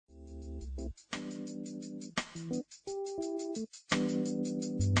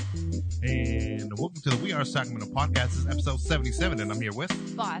Welcome to the We Are Sacramento podcast. This is episode 77, and I'm here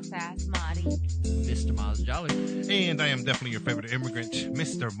with Boss ass Marty. Mr. Miles Jolly. And I am definitely your favorite immigrant,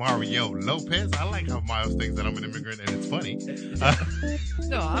 Mr. Mario Lopez. I like how Miles thinks that I'm an immigrant, and it's funny.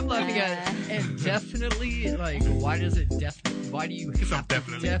 No, I'm laughing at it. And definitely, like, why do you have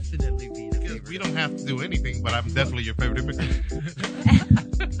definitely. to definitely be the favorite? We don't have to do anything, but I'm definitely your favorite immigrant.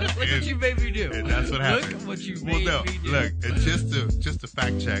 Look what you made me do. And that's what happened. Look what you made me do. Look, and just to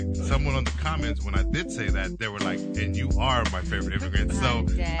fact check, someone on the comments, when I did say that, they were like, and you are my favorite immigrant. So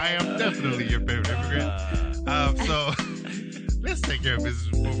I am definitely your favorite immigrant. So let's take care of business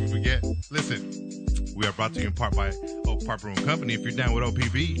before we forget. Listen, we are brought to you in part by Oak Park Brewing Company. If you're down with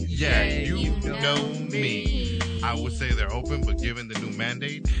OPB, you know me. I would say they're open, but given the new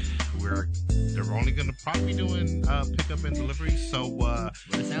mandate, they're only going to probably be doing pickup and delivery. So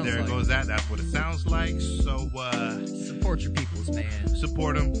there goes that. That's what it sounds like. So support your peoples, man.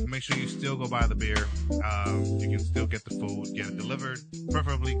 Support them. Make sure you still go buy the beer. You can still get the food, get it delivered.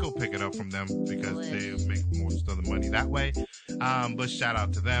 Preferably go pick it up from them because they make most of the money that way. But shout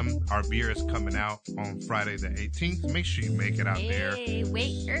out to them. Our beer is coming out on Friday the 18th. Make sure you make it out there.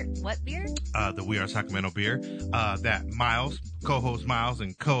 Wait, what beer? The We Are Sacramento beer. That Miles, co-host Miles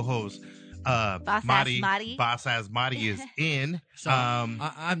and co-host Boss Ass Marty is in. So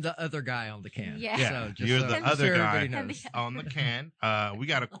I'm the other guy on the can. Yeah. So you're the other guy knows. on the can. We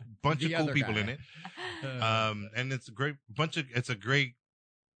got a bunch of cool people in it. And it's a great it's a great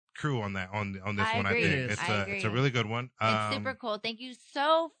crew on this one. I think it's a really good one. It's super cool. Thank you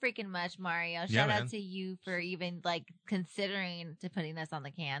so freaking much, Mario. Shout man. out to you for even like considering to putting us on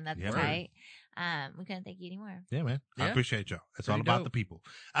the can. That's right. We couldn't thank you anymore. Yeah, man. I appreciate y'all. It's all about the people.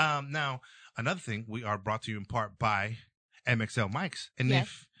 Now, another thing, we are brought to you in part by MXL Mics. And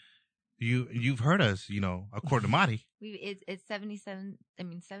if you've heard us, according to Marty. It's 77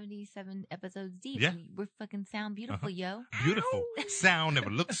 episodes deep. Yeah. We're fucking sound beautiful, yo. Beautiful. Sound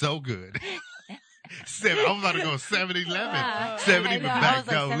never looked so good. I'm about to go 7-11. 70, but back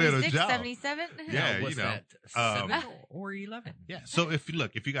go little job. 77? Yeah, what's that, 7 or 11? Yeah. So if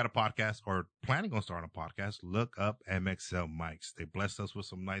you got a podcast or planning on starting a podcast, look up MXL Mics. They blessed us with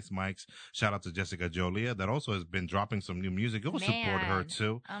some nice mics. Shout out to Jessica Jolia that also has been dropping some new music. Go support her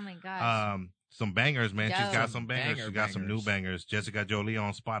too. Oh my gosh. Some bangers, man. Dope. She's got some bangers. She's got some new bangers. Jessica Jolie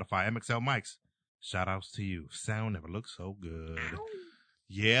on Spotify. MXL Mics. Shout outs to you. Sound never looked so good. Ow.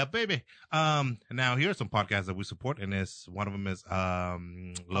 Yeah, baby. Now here's some podcasts that we support, and one of them is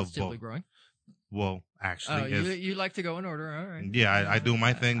Love Boat. Growing. Well, actually, you like to go in order, all right? Yeah, I do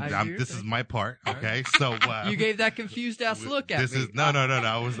my thing. This is my part. Okay, so you gave that confused ass look at me. No.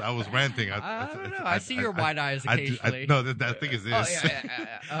 I was ranting. I don't know. I see your wide eyes occasionally. No, that thing is this. Oh,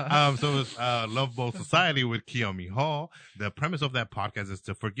 yeah. So it's Love Boat Society with Kiyomi Hall. The premise of that podcast is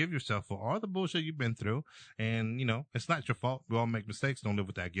to forgive yourself for all the bullshit you've been through, and it's not your fault. We all make mistakes. Don't live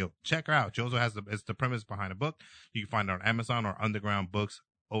with that guilt. Check her out. She also has it's the premise behind the book. You can find it on Amazon or Underground Books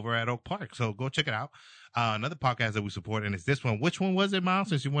over at Oak Park. So go check it out. Another podcast that we support, and it's this one. Which one was it, Miles,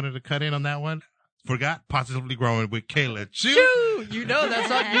 since you wanted to cut in on that one? Forgot. Positively Growing with Kayla Chu.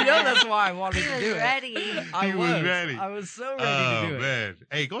 That's why I wanted to do ready. it. He was ready. I was so ready to do it. Man.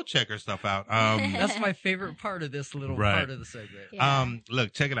 Hey, go check her stuff out. That's my favorite part of this little part of the segment. Yeah.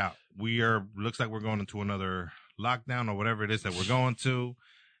 Look, check it out. Looks like we're going into another lockdown or whatever it is that we're going to.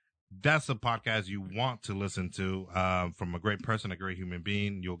 That's a podcast you want to listen to from a great person, a great human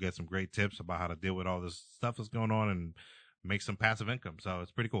being. You'll get some great tips about how to deal with all this stuff that's going on and make some passive income. So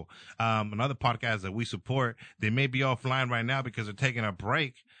it's pretty cool. Another podcast that we support, they may be offline right now because they're taking a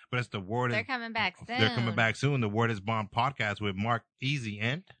break, but it's the Word. They're coming back soon. They're coming back soon. The Word is Bond podcast with Mark Easy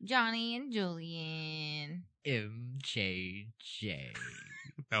and Johnny and Julian. MJJ.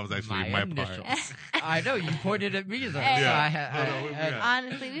 That was actually my part. I know, you pointed at me though. Hey,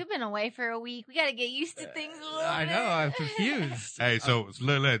 honestly, we've been away for a week. We got to get used to things a little bit. I know, I'm confused. Hey, so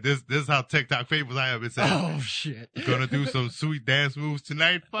look, this is how TikTok famous I am. It says, oh shit, gonna do some sweet dance moves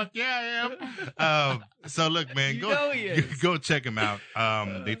tonight. Fuck yeah, I am. So look, man, go check them out.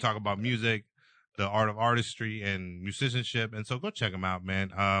 They talk about music, the art of artistry, and musicianship, and so go check them out,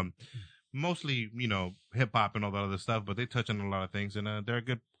 man. Mostly, hip hop and all that other stuff, but they touch on a lot of things, and they're a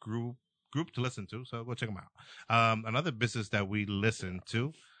good group to listen to. So go check them out. Another business that we listen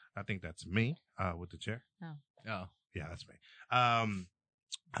to, I think that's me, with the chair. Oh, yeah, that's me.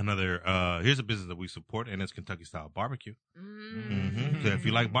 Here's a business that we support, and it's Kentucky Style Barbecue. So if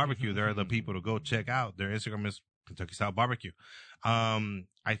you like barbecue, they're the people to go check out. Their Instagram is Kentucky Style Barbecue.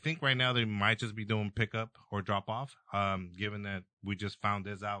 I think right now they might just be doing pickup or drop off, given that we just found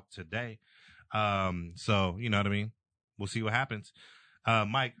this out today. So you know what I mean? We'll see what happens.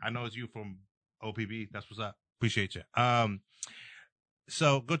 Mike, I know it's you from OPB, that's what's up. Appreciate you.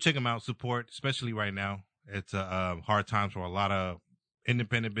 So go check them out. Support, especially right now. It's hard times for a lot of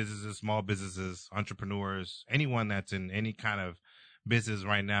independent businesses, small businesses, entrepreneurs, anyone that's in any kind of business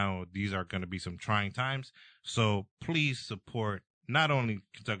right now. These are going to be some trying times. So please support not only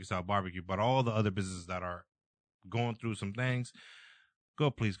Kentucky Style Barbecue, but all the other businesses that are going through some things.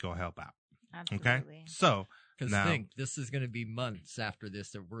 Please go help out. Absolutely. Okay. So Because now, think, this is going to be months after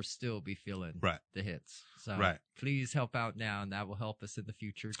this that we're still be feeling the hits. So please help out now, and that will help us in the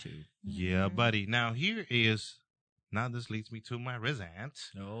future too. Yeah, buddy. Now this leads me to my rant.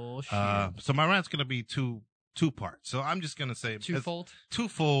 Oh shit! So my rant's gonna be two parts. So I'm just gonna say twofold,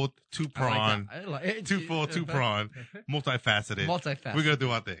 two-prong, twofold, two-prong, multifaceted. We're gonna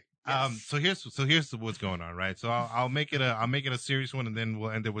do our thing. Yes. So here's what's going on, right? So I'll make it a serious one, and then we'll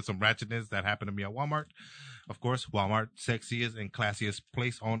end it with some ratchetness that happened to me at Walmart. Of course, Walmart, sexiest and classiest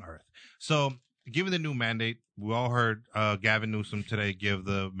place on earth. So, given the new mandate, we all heard Gavin Newsom today give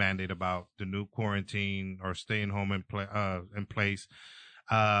the mandate about the new quarantine or staying home in place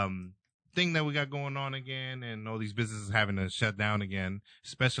thing that we got going on again, and all these businesses having to shut down again,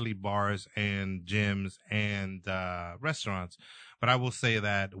 especially bars and gyms and restaurants. But I will say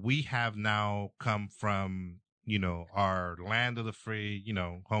that we have now come from, our land of the free,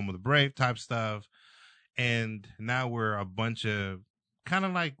 home of the brave type stuff. And now we're a bunch of kind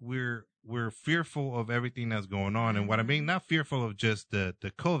of like we're fearful of everything that's going on. And what I mean, not fearful of just the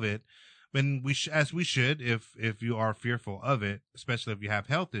COVID, but as we should, if you are fearful of it, especially if you have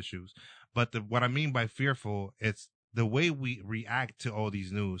health issues. But what I mean by fearful, it's the way we react to all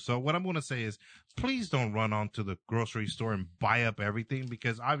these news. So what I'm going to say is, please don't run onto the grocery store and buy up everything,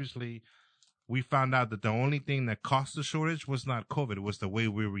 because obviously we found out that the only thing that caused the shortage was not COVID. It was the way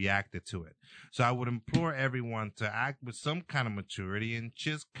we reacted to it. So I would implore everyone to act with some kind of maturity and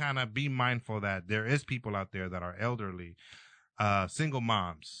just kind of be mindful that there is people out there that are elderly, single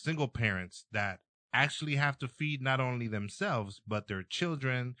moms, single parents that actually have to feed not only themselves, but their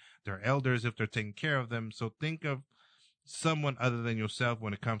children, their elders, if they're taking care of them. So think of someone other than yourself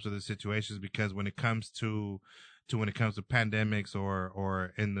when it comes to the situations, because when it comes to pandemics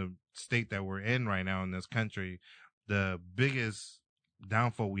or in the state that we're in right now in this country, the biggest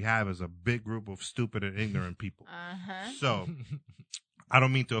downfall we have is a big group of stupid and ignorant people. So I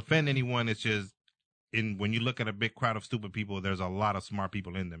don't mean to offend anyone. It's just when you look at a big crowd of stupid people, there's a lot of smart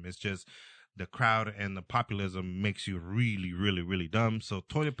people in them. It's just the crowd and the populism makes you really, really, really dumb. So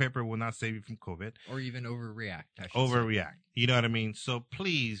toilet paper will not save you from COVID. Or even overreact. You know what I mean? So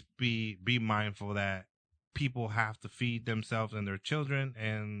please be mindful that people have to feed themselves and their children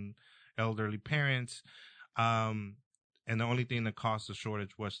and elderly parents. And the only thing that caused the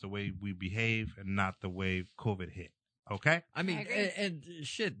shortage was the way we behave and not the way COVID hit. Okay? I mean, and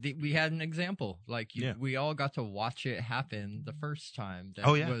shit, we had an example. Like, we all got to watch it happen the first time. That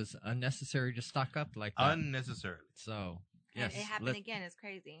was unnecessary to stock up like that. Unnecessarily. So, yes. And it happened again. It's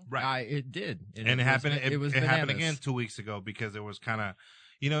crazy. Right. It did. And it happened. It happened again 2 weeks ago, because it was kind of,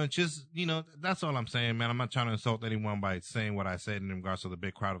 it's just, that's all I'm saying, man. I'm not trying to insult anyone by saying what I said in regards to the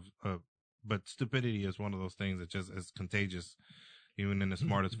big crowd but stupidity is one of those things that just is contagious, even in the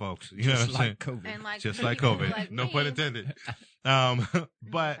smartest folks. You know what I'm saying? COVID. And just like COVID. Like no me. pun intended.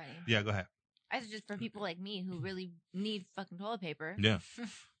 But yeah, go ahead. It's just for people like me who really need fucking toilet paper. Yeah.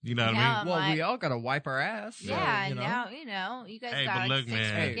 You know what I mean? Well, we all got to wipe our ass. Yeah, so, now, you guys got but look, six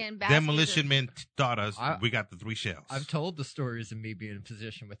man, freaking baskets demolition men taught us we got the 3 shells. I've told the stories of me being in a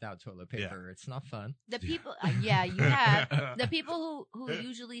position without toilet paper. Yeah. It's not fun. The people, you have the people who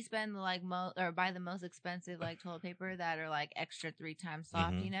usually spend or buy the most expensive toilet paper that are extra 3 times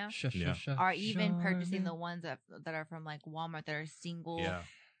soft, are even purchasing the ones that are from Walmart that are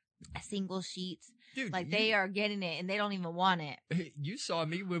single sheets. Dude, they are getting it and they don't even want it. You saw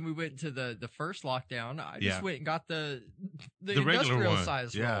me when we went to the first lockdown. I just went and got the industrial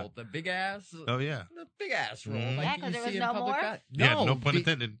size roll, the big ass. Oh yeah, the big ass roll. Yeah, because there was no more. No pun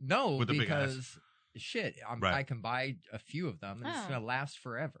intended. No, with the because big ass. Shit, I can buy a few of them and it's gonna last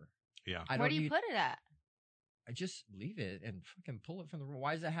forever. Yeah. Where do you put it at? I just leave it and fucking pull it from the roll.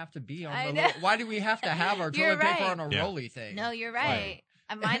 Why does it have to be on the? Why do we have to have our toilet paper on a rolly thing? No, you're right.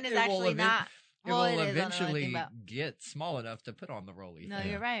 Mine is actually not. It will eventually get small enough to put on the rolly. No,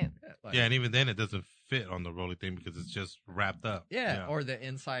 you're right. Yeah, and even then it doesn't fit on the rolly thing because it's just wrapped up. Yeah, or the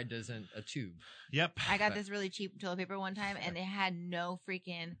inside isn't a tube. Yep. I got this really cheap toilet paper one time, and it had no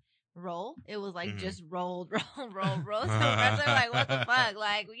freaking roll. It was like just roll. So the rest are like, what the fuck?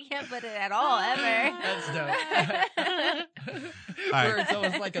 Like, we can't put it at all ever. That's dope. Where it's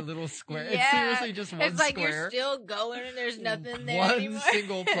almost like a little square. Yeah. It's seriously just one square. It's like you're still going and there's nothing there anymore. One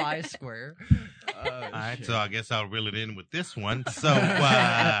single ply square. All right, so I guess I'll reel it in with this one. So,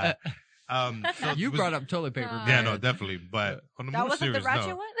 so you brought up toilet paper. Yeah, no, definitely. But on the that more serious note, that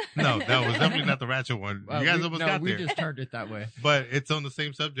wasn't the ratchet one? No, that was definitely not the ratchet one. You guys almost got there. We just turned it that way. But it's on the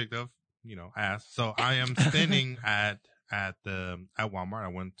same subject of, ass. So I am standing at Walmart. I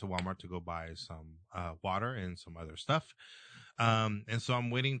went to Walmart to go buy some water and some other stuff. And so I'm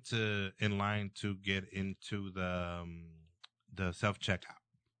waiting in line to get into the self-checkout,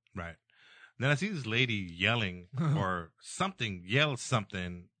 right? And then I see this lady yelling yells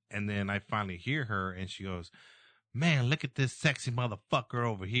something, and then I finally hear her, and she goes, "Man, look at this sexy motherfucker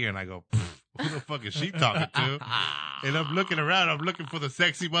over here." And I go, "Who the fuck is she talking to?" And I'm looking around, I'm looking for the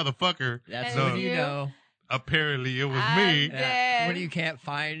sexy motherfucker. That's what you know. Apparently it was me. When you can't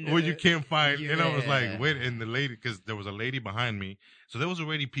find. When you can't find. And I was like, wait, and the lady, because there was a lady behind me. So there was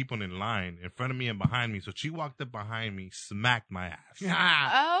already people in line in front of me and behind me. So she walked up behind me, smacked my ass.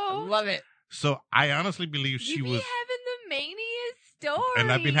 Oh. Love it. So I honestly believe she was. having the maniest story. And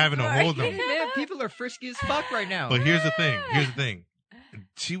I've been having to hold them. Man, people are frisky as fuck right now. But here's the thing.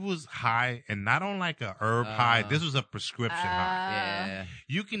 She was high, and not on like a herb high. This was a prescription high. Yeah.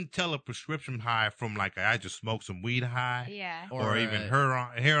 You can tell a prescription high from like I just smoked some weed high. Yeah. Or even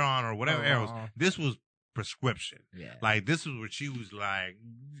heroin or whatever else. This was prescription. Yeah. Like this was where she was like,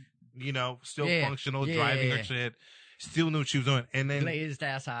 still functional, driving her shit. Still knew what she was doing. And then blazed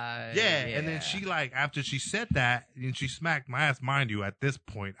ass high. Yeah. And then she after she said that, and she smacked my ass, mind you, at this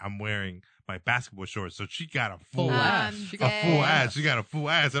point I'm wearing my basketball shorts. So she got a full ass. She got a full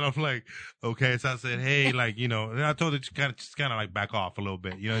ass. And I'm like, okay. So I said, hey, and I told her to kind of like back off a little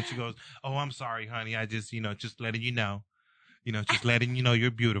bit, and she goes, "Oh, I'm sorry, honey. I just, just letting you know. Just letting you know you're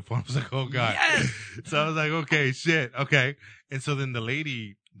beautiful." I was like, oh God. Yes! So I was like, okay, shit. Okay. And so then the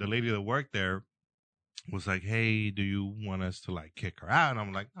lady that worked there was like, "Hey, do you want us to like kick her out?" And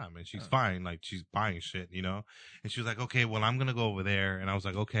I'm like, "Nah, man, she's fine. Like she's buying shit, And she was like, "Okay, well, I'm going to go over there." And I was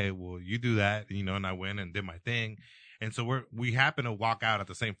like, "Okay, well, you do that." And I went and did my thing. And so we happened to walk out at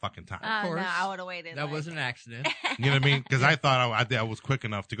the same fucking time. Of course. No, I would have waited. That was an accident. You know what I mean? Because I thought I was quick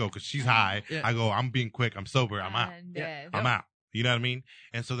enough to go because she's high. Yeah. I go, I'm being quick. I'm sober. I'm out. I'm out. You know what I mean?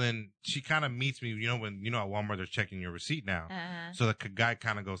 And so then she kind of meets me, when, at Walmart, they're checking your receipt now. Uh-huh. So the guy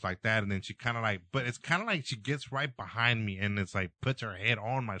kind of goes like that. And then she kind of but it's kind of like she gets right behind me and it's like puts her head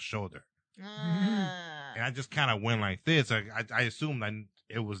on my shoulder. And I just kind of went like this. I assumed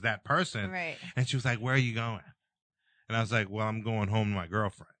it was that person. Right. And she was like, "Where are you going?" And I was like, "Well, I'm going home to my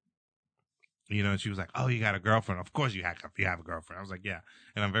girlfriend." And she was like, "Oh, you got a girlfriend? Of course you have a girlfriend." I was like, "Yeah.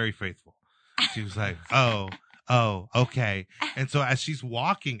 And I'm very faithful." She was like, Oh, okay. And so as she's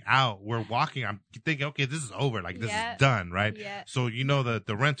walking out, we're walking, I'm thinking, okay, this is over. Like, this is done, right? Yeah. So,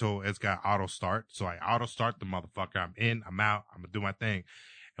 the rental has got auto start. So I auto start the motherfucker. I'm in, I'm out, I'm gonna do my thing.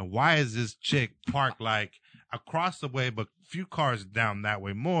 And why is this chick parked like across the way, but few cars down that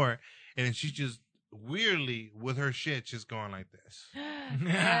way more? And then she's just weirdly with her shit just going like this.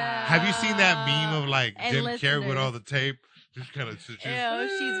 Have you seen that meme of like Jim Carrey with all the tape? Just kind of, she's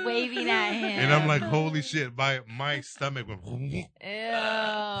waving at him. And I'm like, holy shit, my stomach went. Ew.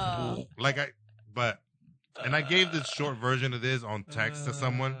 And I gave this short version of this on text to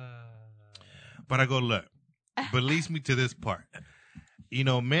someone. But I go, look, release me to this part.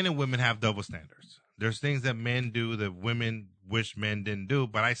 Men and women have double standards. There's things that men do that women wish men didn't do.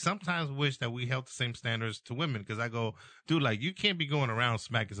 But I sometimes wish that we held the same standards to women. Because I go, dude, like, you can't be going around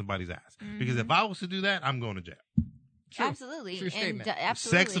smacking somebody's ass. Mm-hmm. Because if I was to do that, I'm going to jail. True. Absolutely. True statement.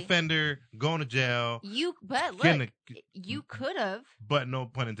 Absolutely. Sex offender, going to jail. You could have. But no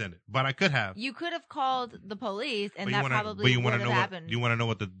pun intended. But I could have. You could have called the police, and that probably would have happened. You want to know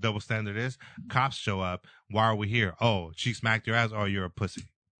what the double standard is? Cops show up. Why are we here? Oh, she smacked your ass. Oh, you're a pussy.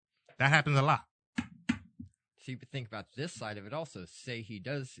 That happens a lot. So you think about this side of it also. Say he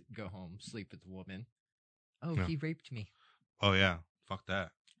does go home, sleep with the woman. Oh, he raped me. Oh, yeah. Fuck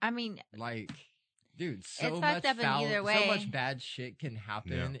that. I mean, like... Dude, so much bad shit can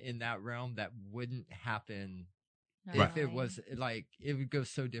happen in that realm that wouldn't happen if it was like, it would go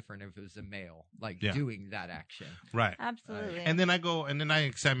so different if it was a male, doing that action. Right. Absolutely. And then I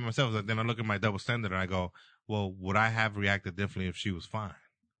examine myself, then I look at my double standard and I go, well, would I have reacted differently if she was fine?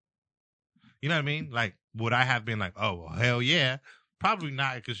 You know what I mean? Like, would I have been like, oh, well, hell yeah. Probably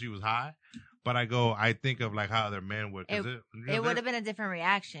not because she was high. But I think of like how other men would. It would have been a different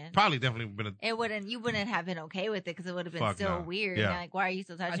reaction. Probably definitely been you wouldn't have been okay with it because it would have been still weird. Yeah. Like, why are you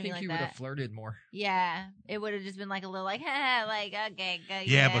still touching me like that? I think you would have flirted more. Yeah. It would have just been like a little like, like, okay.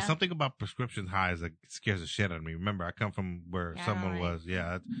 Yeah, but something about prescription highs like scares the shit out of me. Remember, I come from where someone was, it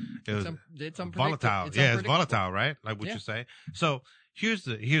was it's volatile. It's volatile, right? Like what you say. So here's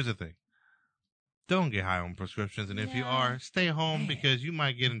the thing. Don't get high on prescriptions, and if you are, stay home because you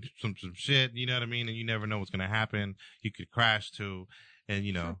might get into some shit, you know what I mean? And you never know what's gonna happen. You could crash too, and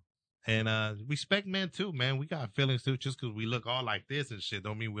and respect men too, man. We got feelings too. Just because we look all like this and shit,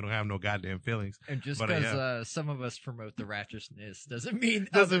 don't mean we don't have no goddamn feelings. And just because some of us promote the ratchetness doesn't mean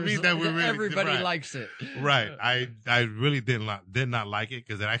that we really everybody likes it. Right. I really did not like it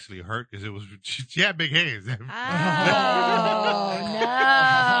because it actually hurt because it was she had big hands. Oh no!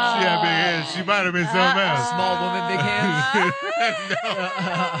 She had big hands. She might have been something else. Small woman, big hands.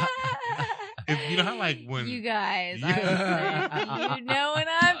 You know how like when you guys, you know what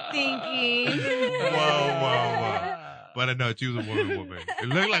I'm thinking. Whoa. But I know she was a woman. It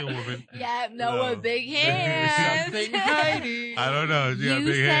looked like a woman. Yeah, with big hands. Something hiding. I don't know. She had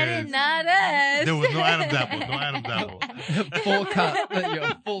big hands. You said it, not us. There was no Adam's apple. Full cup.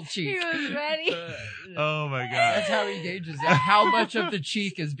 Full cheek. He was ready. Oh my God. That's how he gauges that. How much of the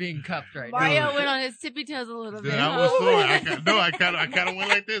cheek is being cupped right now. Mario went on his tippy toes a little bit. I was sore. I kind of went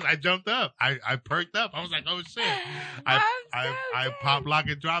like this. I jumped up. I perked up. I was like, oh shit. I popped, lock,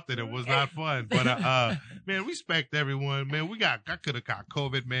 and dropped it. It was not fun. But man, respect everyone. Man, I could have caught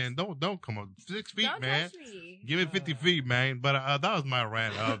COVID, man. Don't come up 6 feet, don't man. Give it 50 feet, man. But that was my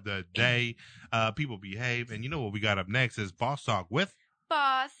rant of the day. People behave, and you know what we got up next is Boss Talk with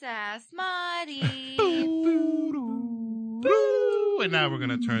Boss Ass Marty. And now we're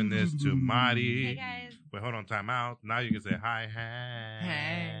gonna turn this to Marty. Hey guys. Wait, hold on, time out. Now you can say hi.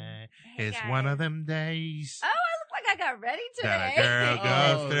 Hey it's guys. one of them days. Oh, I look like I got ready today. That a girl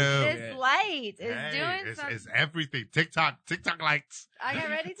goes through. This light is doing something. It's everything. TikTok lights. I got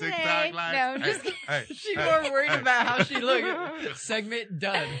ready today. TikTok lights. No, I'm just kidding. She's more worried about how she looks. Segment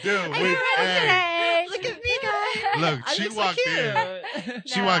done. Dude, I got ready today. Look at me, guys. Look, she walked in.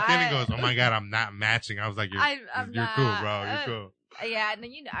 She walked in and goes, "Oh my God, I'm not matching." I was like, "You're cool, bro. You're cool." Yeah, and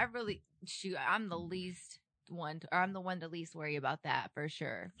I really I'm the one to least worry about that for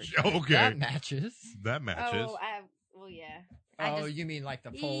sure. Okay, that matches. Oh, you mean like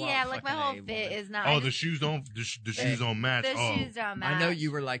the full? Yeah, like my whole fit is not. Oh, the shoes don't. The shoes don't match. The shoes don't match. I know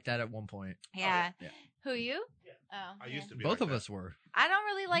you were like that at one point. Yeah. Who you? Yeah. Oh, I used to be. Both of us were. I don't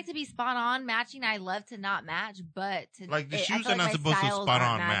really like to be spot on matching. I love to not match, but like the shoes are not supposed to spot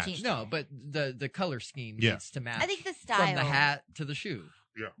on match. No, but the color scheme needs to match. I think the style from the hat to the shoe.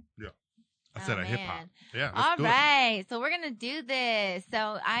 Yeah. I said a hip hop. Yeah. All right. So we're going to do this.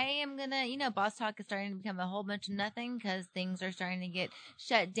 So I am going to, Boss Talk is starting to become a whole bunch of nothing because things are starting to get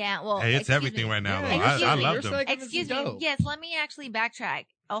shut down. Well, hey, it's everything right now. I love them. Excuse me. Yes. Let me actually backtrack.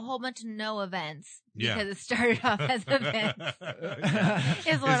 A whole bunch of no events because it started off as events.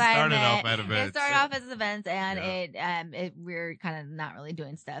 Is what I meant. It started off as events, and we're kind of not really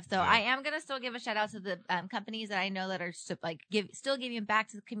doing stuff. So I am gonna still give a shout out to the companies that I know that are still giving back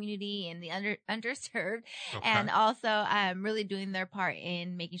to the community and the underserved, and also really doing their part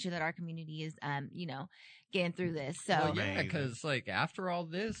in making sure that our community is getting through this. So because after all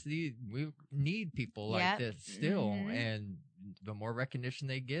this, we need people like this still, and the more recognition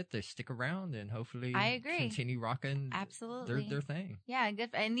they get, they stick around and hopefully I agree. Continue rocking absolutely their thing. Yeah, good.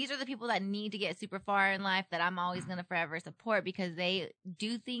 And these are the people that need to get super far in life that I'm always going to forever support because they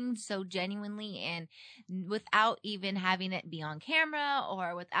do things so genuinely and without even having it be on camera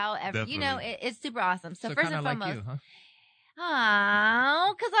or without ever, it's super awesome. So first and foremost, like you, huh?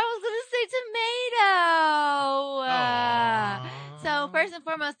 Oh, because I was going to say tomato. So first and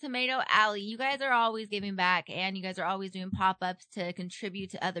foremost, Tomato Alley. You guys are always giving back and you guys are always doing pop-ups to contribute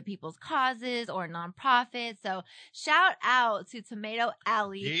to other people's causes or nonprofits. So shout out to Tomato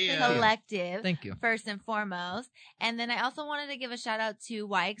Alley Collective. Thank you. First and foremost. And then I also wanted to give a shout out to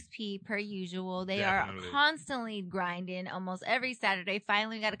YXP per usual. They are constantly grinding almost every Saturday.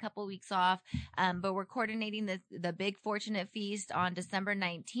 Finally got a couple weeks off. But we're coordinating the Big Fortunate Feast on December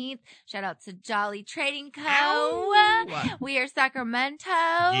 19th. Shout out to Jolly Trading Co. We are Sacramento.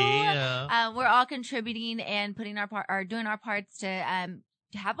 Yeah. We're all contributing and putting doing our parts to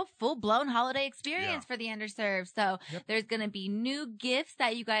have a full-blown holiday experience for the underserved. So there's going to be new gifts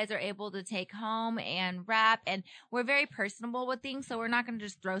that you guys are able to take home and wrap. And we're very personable with things, so we're not going to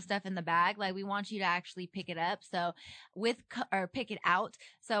just throw stuff in the bag. Like, we want you to actually pick it up. So or pick it out.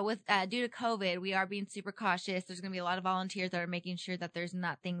 So with due to COVID, we are being super cautious. There's going to be a lot of volunteers that are making sure that there's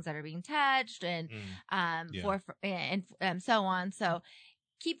not things that are being touched and so on. So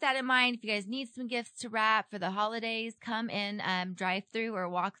keep that in mind. If you guys need some gifts to wrap for the holidays, come in, drive through or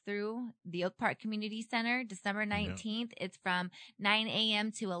walk through the Oak Park Community Center, December 19th. It's from 9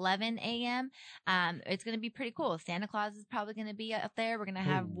 a.m. to 11 a.m. It's going to be pretty cool. Santa Claus is probably going to be up there. We're going to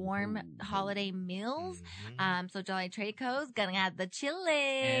have warm holiday meals. So Jolly Trade Co's going to have the chili.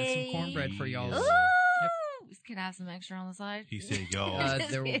 And some cornbread for y'all. Ooh! Can I have some extra on the side? He said, "Yo,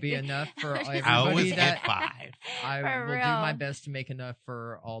 there will be enough for everybody." I always get 5. I will do my best to make enough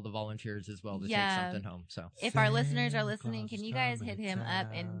for all the volunteers as well to take something home. So, if our listeners are listening, can you guys hit him up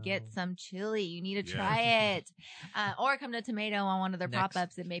and get some chili? You need to try it, or come to Tomato on one of their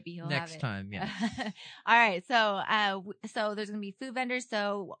pop-ups, and maybe he'll have it next time. Yeah. All right. So there's gonna be food vendors.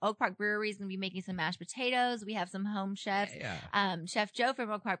 So Oak Park Brewery is gonna be making some mashed potatoes. We have some home chefs. Chef Joe from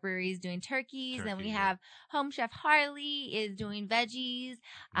Oak Park Brewery is doing turkeys, and we have Home Chef Harley is doing veggies,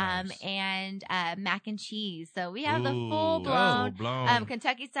 and mac and cheese. So we have the full blown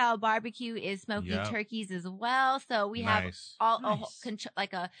Kentucky style barbecue is smoking turkeys as well. So we have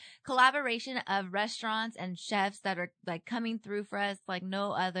like a collaboration of restaurants and chefs that are like coming through for us like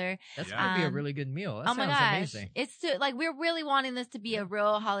no other. That's gonna be a really good meal. That sounds amazing. It's like we're really wanting this to be a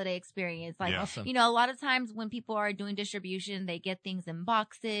real holiday experience. Like awesome. You know, a lot of times when people are doing distribution, they get things in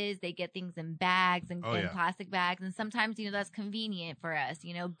boxes, they get things in bags and plastic bags, and sometimes that's convenient for us,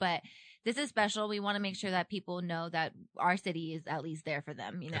 but this is special. We want to make sure that people know that our city is at least there for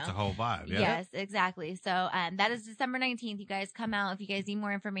them, It's a whole vibe. Yes, exactly. So that is December 19th. You guys come out. If you guys need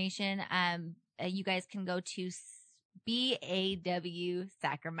more information, you guys can go to BAW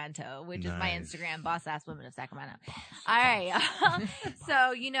Sacramento, which is my Instagram, Boss Ass Women of Sacramento. All right.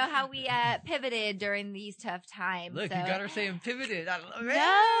 So you know how we pivoted during these tough times. Look, you got her saying pivoted. I love it.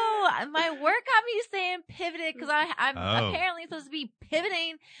 No, my work got me saying pivoted because I'm apparently supposed to be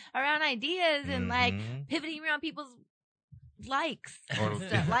pivoting around ideas and like pivoting around people's likes and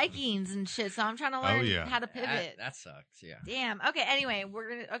stuff, likings and shit. So I'm trying to learn how to pivot. That sucks. Yeah. Damn. Okay. Anyway,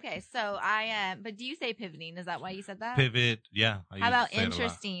 so but do you say pivoting? Is that why you said that? Pivot. Yeah. How about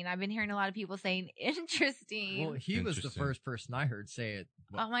interesting? I've been hearing a lot of people saying interesting. Well, he was the first person I heard say it.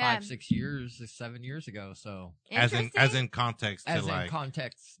 5, 6 years, 7 years ago. So as in context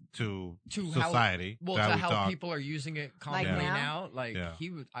to to society. How people are using it commonly now. Like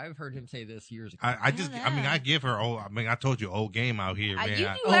I've heard him say this years ago. I give her I told you old game out here, man. You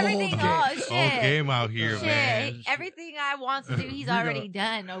do everything. Old game out here, man. Everything I want to do, he's already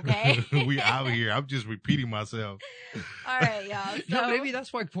done. Okay. We out here. I'm just repeating myself. All right, y'all. So, maybe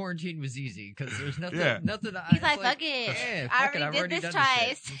that's why quarantine was easy because there's nothing. He's like, fuck it. I already did this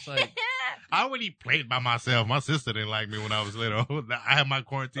twice. It's like, I already played by myself. My sister didn't like me when I was little. I had my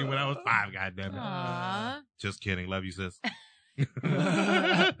quarantine when I was 5. Goddamn it. Aww. Just kidding. Love you, sis. we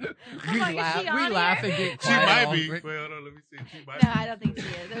laugh and get quiet. She might be. Wait, hold on. Let me see. She might be. I don't think she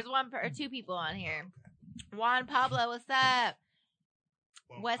is. There's 1 or 2 people on here. Juan Pablo, what's up?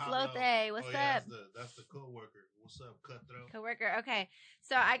 West Lothe, what's up? That's the co-worker. What's up, Cutthroat? Co-worker. Okay.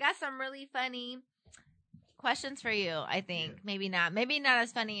 So I got some really funny questions for you. I think maybe not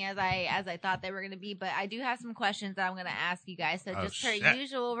as funny as I thought they were going to be, but I do have some questions that I'm going to ask you guys. So just per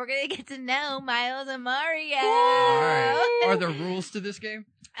usual, we're going to get to know Miles and Mario. All right. Are there rules to this game?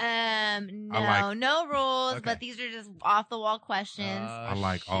 No rules, but these are just off the wall questions. I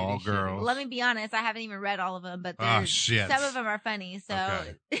like all girls. Let me be honest, I haven't even read all of them, but some of them are funny. So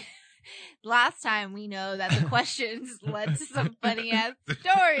last time we know that the questions led to some funny ass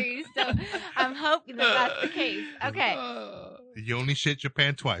stories. So I'm hoping that that's the case. Okay. You only shit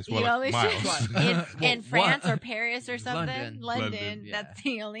Japan twice. You only shit twice. In France or Paris or something? London. Yeah. That's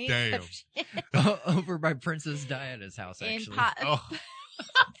the only Damn. Over by Princess Diana's house, actually.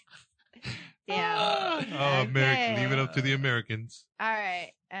 Damn. American. Leave it up to the Americans. All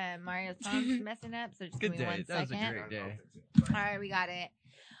right. Mario's phone's messing up, so just give me 1 second. That was a great day. All right, we got it.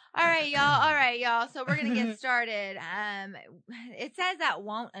 All right, y'all. So we're going to get started. It says that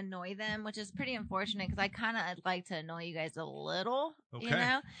won't annoy them, which is pretty unfortunate because I kind of like to annoy you guys a little, So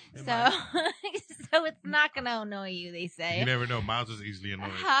it's not going to annoy you, they say. You never know. Miles is easily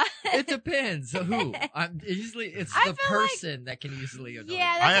annoyed. It depends. So who? It's the person that can easily annoy.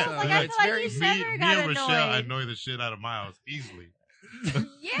 Yeah, that's I feel like he's never got annoyed. Me and Rochelle annoy the shit out of Miles easily.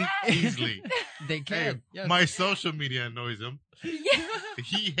 Yeah. Easily. They can. Hey, yes. My social media annoys him. Yeah.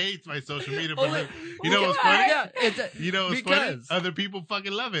 He hates my social media. You know what's funny? Yeah, you know what's funny? Other people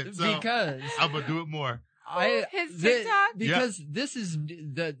fucking love it. So because I'm gonna do it more. His TikTok? Because this is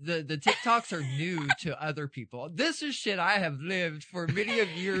the TikToks are new to other people. This is shit I have lived for many of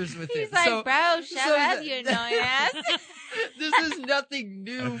years with. He's like, bro, shut up, you annoying ass. This is nothing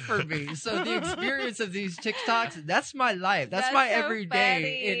new for me. So the experience of these TikToks, that's my life. That's my so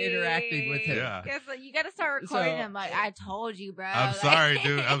everyday in interacting with him. Yeah. Guess what? You got to start recording him. Like, I told you, bro. I'm sorry,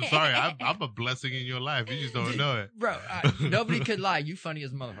 dude. I'm sorry. I'm a blessing in your life. You just don't know it. Bro, nobody could lie. You funny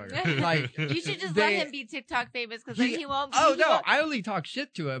as a motherfucker. Like, you should just let him be TikTok famous because then he won't be. Oh, no. I only talk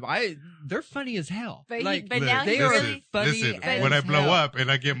shit to him. They're funny as hell. But, like, now they he's are really funny as when I blow hell. up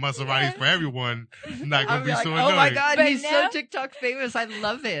and I get Maseratis for everyone, I'm not going to be like, so annoying. Oh, my God. But He's so TikTok famous. I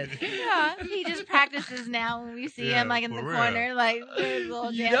love it. Yeah, he just practices now when we see him like in the corner, like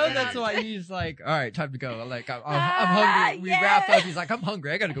little you know that's why he's like, all right, time to go. Like I'm hungry. We wrap up. He's like, I'm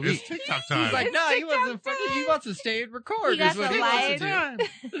hungry. I gotta go eat. TikTok time. He's like, no, he wants to stay and record. Is what he wants to do.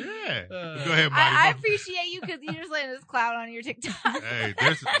 Yeah. Go ahead, Marty. I appreciate you because you're just letting us clout on your TikTok. Hey,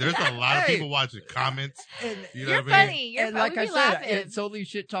 there's a lot of people watching comments. You know you're what I mean? Funny. You're and like I said, it's only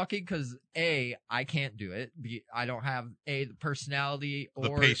shit talking because I can't do it. I don't have the personality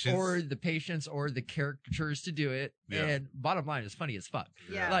or the patience or the characters to do it. Yeah. And bottom line is funny as fuck.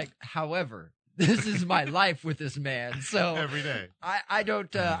 Yeah. Like, however, this is my life with this man. So every day, I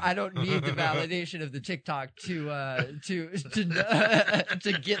don't need the validation of the TikTok to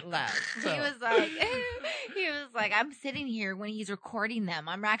get laughs. So. He was like, I'm sitting here when he's recording them.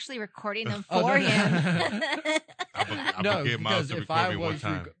 I'm actually recording them for him. I'm get Miles to record me one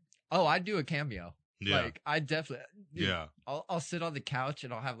time. I'd do a cameo. Yeah. Like, I definitely... Dude, yeah. I'll sit on the couch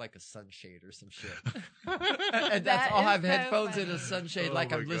and I'll have like a sunshade or some shit. And I'll have headphones and a sunshade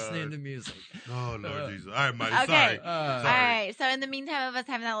like I'm listening to music. Oh, Lord Jesus. All right, Marty. Okay. Sorry. All right. So in the meantime of us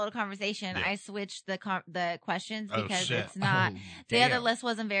having that little conversation, Yeah. I switched the questions because shit. it's not... the other list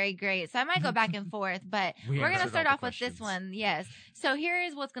wasn't very great. So I might go back and forth, but we're going to start off with this one. Yes. So here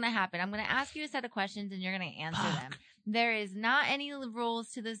is what's going to happen. I'm going to ask you a set of questions and you're going to answer them. There is not any rules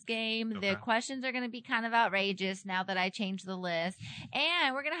to this game. Okay. The questions are going to be kind of outrageous now that I changed the list.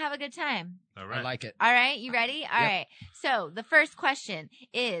 And we're going to have a good time. All right. I like it. All right. You ready? All right. So the first question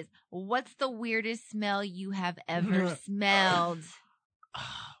is, what's the weirdest smell you have ever smelled?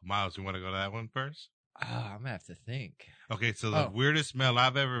 Miles, you want to go to that one first? I'm going to have to think. Okay. So the weirdest smell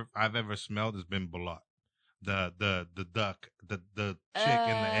I've ever smelled has been bolot. The duck, the chick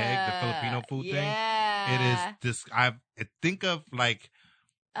and the egg, the Filipino food thing. It is this. Think of like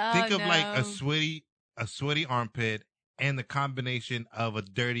a sweaty armpit and the combination of a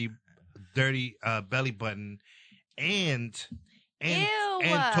dirty belly button and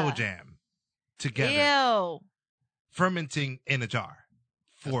toe jam together. Ew. Fermenting in a jar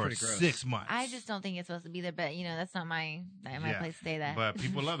for 6 months. I just don't think it's supposed to be there, but that's not my place to say that. But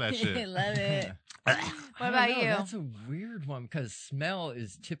people love that shit. Love it. What about you? That's a weird one because smell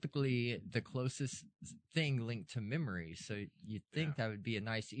is typically the closest thing linked to memory. So you'd think that would be a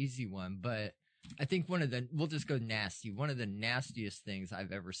nice, easy one. But I think we'll just go nasty. One of the nastiest things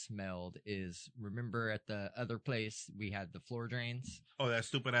I've ever smelled is, remember at the other place we had the floor drains? Oh, that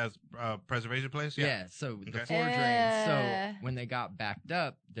stupid ass preservation place? Yeah. So the floor drains. So when they got backed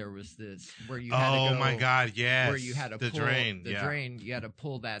up, there was this where you had to go. Oh my God, yes. Where you had to pull drain, you had to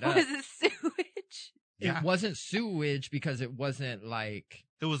pull that up. Was it sewage? It wasn't sewage because it wasn't like...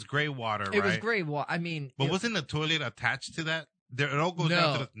 It was gray water, right? It was gray water. I mean... But wasn't the toilet attached to that? It all goes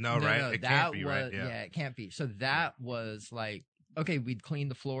down to the... No, right? It can't be, right? Yeah, it can't be. So that was like... Okay, we'd clean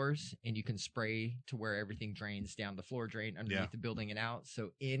the floors, and you can spray to where everything drains down the floor drain underneath the building and out.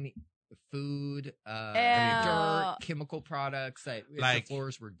 So in food, dirt, chemical products, if the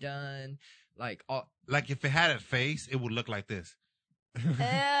floors were done, like if it had a face, it would look like this. Ew, look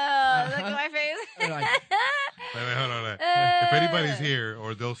at my face. Wait, hold on. If anybody's here,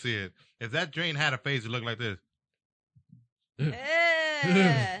 or they'll see it, if that drain had a face, it would look like this.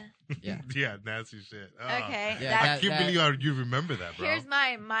 Yeah, nasty shit. Okay. I can't believe you remember that, bro. Here's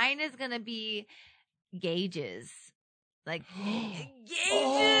mine. Mine is going to be gauges. Like, gauges.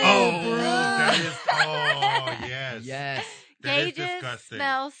 Yes. Yes. Gauges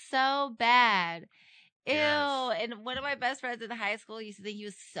smell so bad. Ew. Yes. And one of my best friends in high school used to think he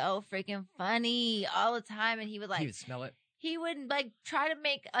was so freaking funny all the time. And he would he would smell it. He would try to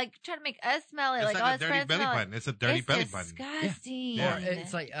make us smell it. It's like all a his dirty friends belly smell button. It's a dirty belly button. Disgusting. Yeah. Or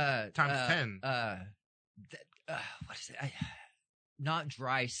it's like times 10. What is it? not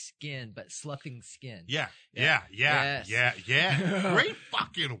dry skin, but sloughing skin. Yeah. Yes. Great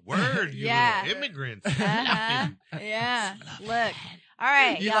fucking word, you little immigrants. Yeah. Look. All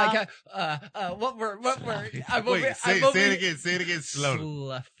right, you y'all. Like what word? Wait, say it again. Say it again slowly.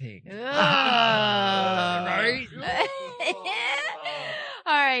 Sloughing. Right?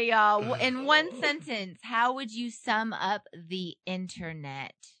 All right, y'all. In one sentence, how would you sum up the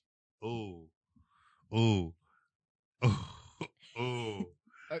internet? Ooh. In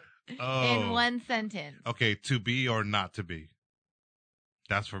one sentence. Okay, to be or not to be.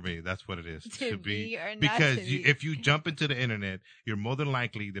 That's for me. That's what it is. To be or not because to be. If you jump into the internet, you're more than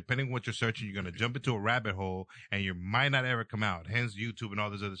likely, depending on what you're searching, you're going to jump into a rabbit hole and you might not ever come out. Hence YouTube and all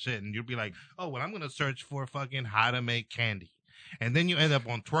this other shit. And you'll be like, oh, well, I'm going to search for fucking how to make candy. And then you end up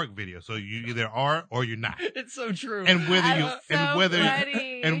on twerk videos. So you either are or you're not. It's so true. And whether you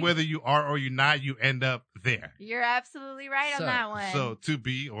funny. and whether you are or you're not, you end up there. You're absolutely right on that one. So to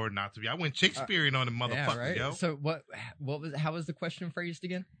be or not to be. I went Shakespearean on the motherfucker, right? yo. So how was the question phrased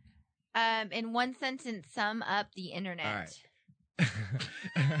again? In one sentence, sum up the internet. All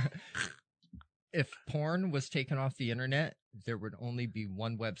right. If porn was taken off the internet, there would only be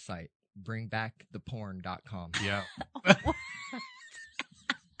one website. Bringbacktheporn.com. Yeah. Why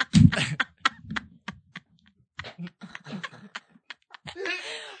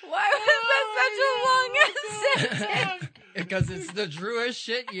was that such a long sentence? Because it's the truest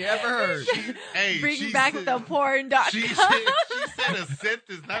shit you ever heard. Hey, Bringbacktheporn.com. She said a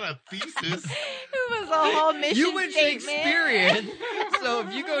sentence, not a thesis. It was a whole mission You went statement. Shakespearean, so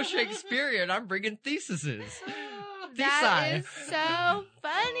if you go Shakespearean, I'm bringing theses. That is so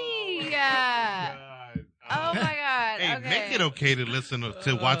funny. Oh my god. Hey, okay. make it okay to listen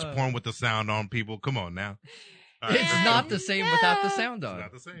to watch porn with the sound on, people. Come on now. All right. It's not the same without the sound on. It's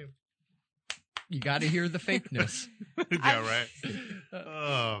not the same. You got to hear the fakeness. Yeah, right.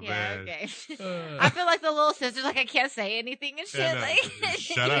 Oh, yeah, man. okay. I feel like the little sister's like, I can't say anything and shit. Yeah, no. Like,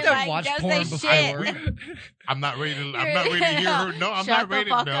 Shut you're up. like, Watch don't porn say before. shit. I'm not ready to hear her. No, I'm Shut not ready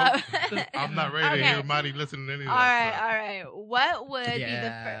the fuck to up. I'm not ready to hear Marty listening to any of All that right, stuff. all right. What would be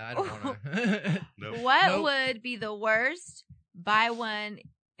the I don't wanna. Nope. What would be the worst buy one?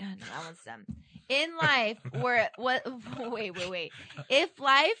 Oh, no, that one's dumb. In life, wait. If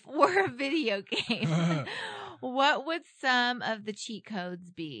life were a video game, what would some of the cheat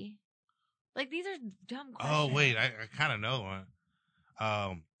codes be? Like, these are dumb questions. Oh, wait. I kind of know one.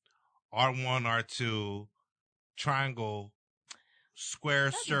 R1, R2, triangle,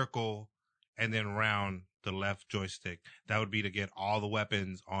 square, circle, and then round the left joystick. That would be to get all the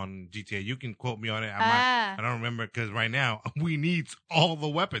weapons on GTA. You can quote me on it. I don't remember because right now we need all the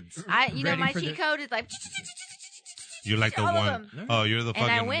weapons. My cheat code is like. You're like the one. Oh, you're the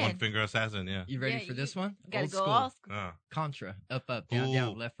fucking one finger assassin. Yeah. You ready for this one? Gotta Old go school. all Contra. Up, down,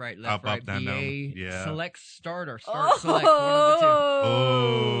 down, left, right, Up, right. down, BA, down. Yeah. select, start, or start, select. One of the two.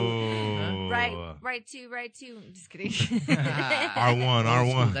 Oh. Right two. Just kidding.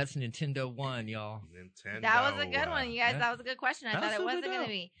 R1. That's Nintendo 1, y'all. Nintendo. That was a good one, you guys. That was a good question. I thought it wasn't going to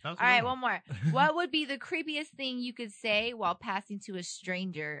be. All good right, one more. What would be the creepiest thing you could say while passing to a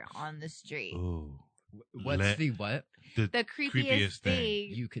stranger on the street? Ooh. What's the what? The creepiest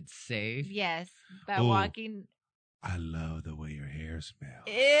thing you could say? Yes, by walking. I love the way your hair smells.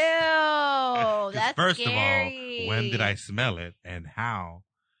 Ew, that's first scary. of all, when did I smell it and how?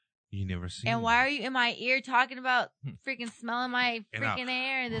 You never seen And it. why are you in my ear talking about freaking smelling my freaking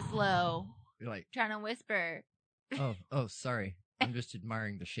hair this low? You're like trying to whisper. Oh, sorry. I'm just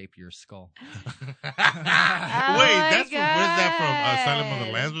admiring the shape of your skull. Wait, that's where's that from? Silent of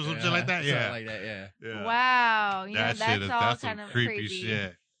the Lambs or something like that? Yeah. Like that, yeah. Wow. You know, that's all some kind of creepy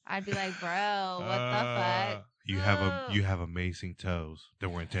shit. I'd be like, bro, what the fuck? You have amazing toes. They're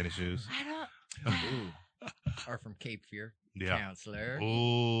wearing tennis shoes. I don't. Are from Cape Fear. Yeah. Counselor.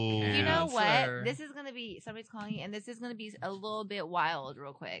 Ooh. You know what? This is going to be, somebody's calling you, and this is going to be a little bit wild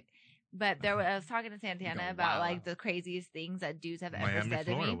real quick. But I was talking to Santana about like the craziest things that dudes have ever said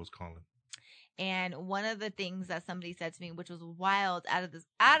to me. Florida was calling. And one of the things that somebody said to me, which was wild, out of this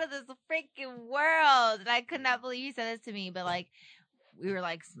freaking world, and I could not believe he said this to me, but like, we were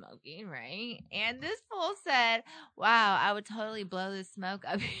like smoking, right? And this fool said, wow, I would totally blow this smoke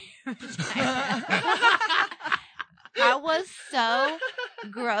up your vagina. I was so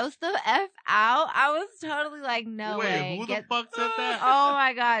grossed the F out. I was totally like, no way. Who the fuck said that? Oh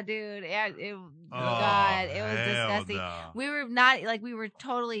my God, dude. God, it was disgusting. No. We were not like we were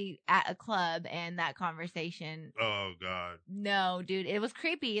totally at a club, and that conversation. Oh God. No, dude, it was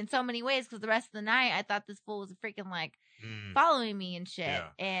creepy in so many ways. Because the rest of the night, I thought this fool was freaking like following me and shit. Yeah.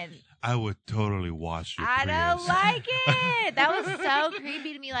 And I would totally watch your I Prius. don't like it. That was so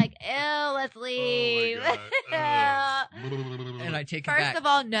creepy to me. Like, ew, let's leave. Oh my God. And I take it First back. of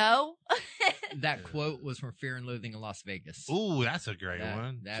all, no. That quote was from Fear and Loathing in Las Vegas. Ooh, that's a great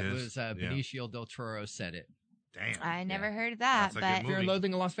one. That was Benicio del Toro said it. Damn. I never heard of that. But Fear and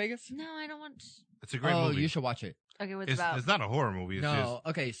Loathing in Las Vegas? No, I don't want. It's a great movie. Oh, you should watch it. Okay, what's it about? It's not a horror movie. It's just...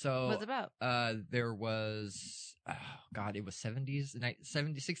 Okay, so what's it about? There was, God, it was 60s,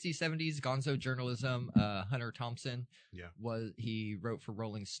 70s, Gonzo journalism. Hunter Thompson. He wrote for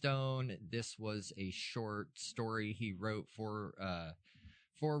Rolling Stone. This was a short story he wrote for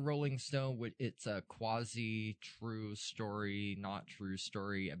Rolling Stone. It's a quasi true story, not true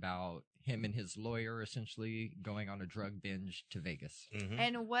story about him and his lawyer essentially going on a drug binge to Vegas. Mm-hmm.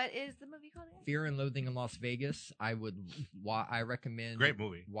 And what is the movie called again? Fear and Loathing in Las Vegas. I recommend great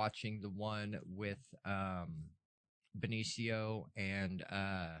movie. Watching the one with Benicio and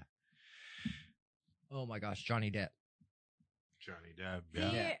oh my gosh, Johnny Depp. Johnny Depp.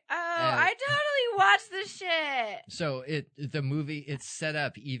 Yeah. I totally watched this shit. So the movie, it's set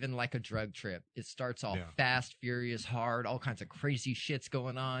up even like a drug trip. It starts off fast, furious, hard, all kinds of crazy shit's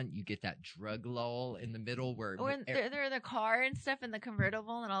going on. You get that drug lull in the middle where they're in the car and stuff in the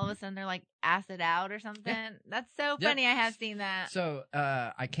convertible, and all of a sudden they're like acid out or something. Yeah. That's so funny. I have seen that. So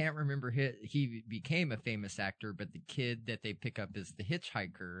I can't remember he became a famous actor, but the kid that they pick up is the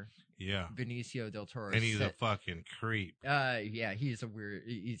hitchhiker. Yeah. Benicio del Toro. And he's a fucking creep. Yeah, he's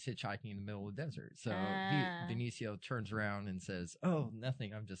hitchhiking in the middle of the desert. So Benicio turns around and says, "Oh,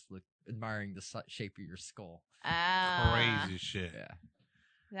 nothing. I'm just admiring the shape of your skull." Crazy shit. Yeah.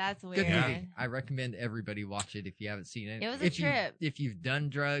 That's weird. Good movie. I recommend everybody watch it if you haven't seen it. It was a trip. If you've done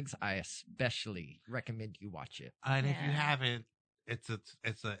drugs, I especially recommend you watch it. And if you haven't, it's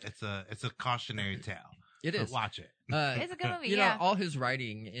a cautionary tale. It is. Watch it. It's a good movie. You know, all his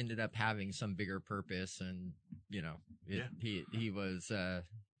writing ended up having some bigger purpose, and he was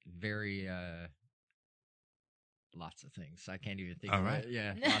very lots of things. I can't even think of it.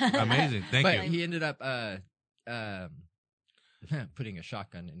 Yeah, amazing. Thank you. But he ended up putting a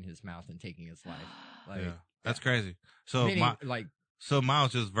shotgun in his mouth and taking his life. That's crazy. So So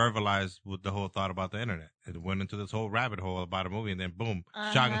Miles just verbalized with the whole thought about the internet. It went into this whole rabbit hole about a movie, and then boom,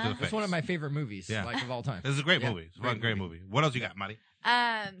 shotgun to the face. It's one of my favorite movies, of all time. This is a great movie. It's a great movie. What else you got, Marty?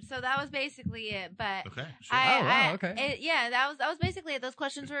 So that was basically it. But okay, sure. Okay. That was basically it. Those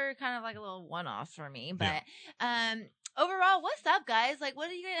questions were kind of like a little one-offs for me. But overall, what's up, guys? Like,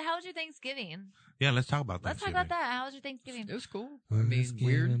 how was your Thanksgiving? Yeah, let's talk about that. Let's talk about that. How was your Thanksgiving? It was cool. I mean,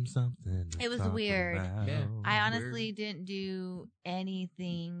 weird. It was weird. Yeah. I honestly didn't do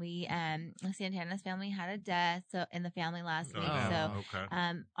anything. We Santana's family had a death in the family last week.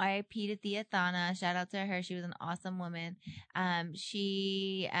 R.I.P. to Thea Thana. Shout out to her. She was an awesome woman.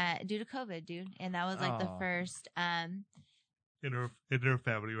 She due to COVID, dude, and that was like the first in her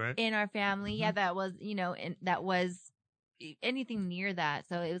family, right? In our family, yeah, that was that was anything near that.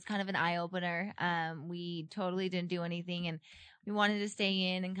 So it was kind of an eye opener. We totally didn't do anything, and we wanted to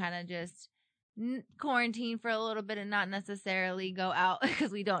stay in and kind of just quarantine for a little bit and not necessarily go out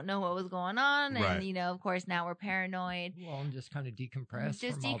because we don't know what was going on. Right. And, of course, now we're paranoid. Well, and just kind of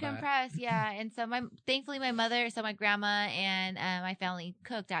decompress. Yeah. And so thankfully my mother, my grandma and my family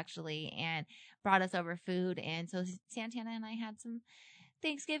cooked actually and brought us over food. And so Santana and I had some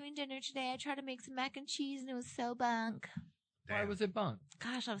Thanksgiving dinner today. I tried to make some mac and cheese and it was so bunk. Why was it bunk?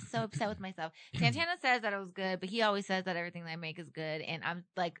 Gosh, I was so upset with myself. Santana says that it was good, but he always says that everything I make is good. And I'm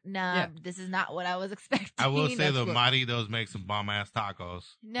like, this is not what I was expecting. I will say though, Marty does make some bomb ass tacos.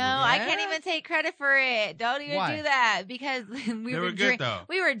 No, I can't even take credit for it. Don't even do that because we were good though.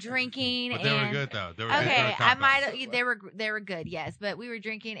 We were drinking, but they were good though. They were okay. I might. They were good, yes. But we were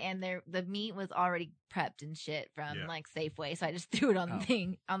drinking, and the meat was already prepped and shit from like Safeway, so I just threw it on the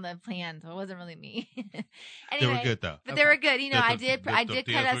thing on the pan. So it wasn't really me. Anyway, they were good though. But they were good. I did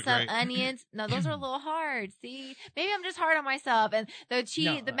cut up some onions. No, those are a little hard. See, maybe I'm just hard on myself. And the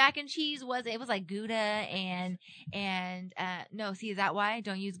cheese, the mac and cheese was like Gouda and no. See, is that why I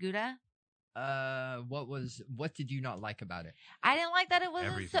don't use Gouda? What did you not like about it? I didn't like that it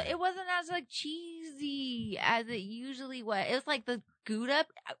wasn't as like cheesy as it usually was. It was like the Gouda.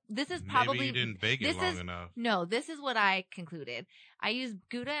 This is probably maybe you didn't bake it long enough. No, this is what I concluded. I used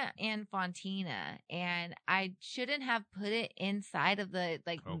Gouda and Fontina, and I shouldn't have put it inside of the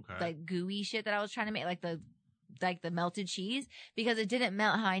like gooey shit that I was trying to make, like the like the melted cheese because it didn't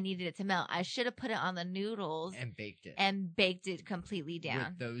melt how I needed it to melt. I should have put it on the noodles and baked it completely down.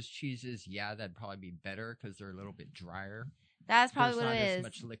 With those cheeses, yeah, that'd probably be better because they're a little bit drier. That's probably what it is. There's not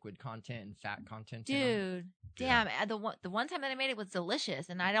as much liquid content and fat content. Dude, damn! Yeah. The one time that I made it was delicious,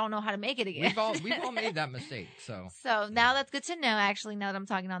 and I don't know how to make it again. We've all made that mistake. So now that's good to know. Actually, now that I'm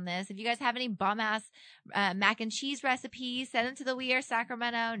talking on this, if you guys have any bomb ass mac and cheese recipes, send them to the We Are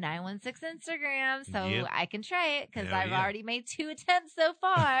Sacramento 916 Instagram so I can try it because I've already made 2 attempts so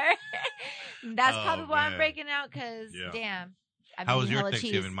far. That's probably why I'm breaking out because damn. How was your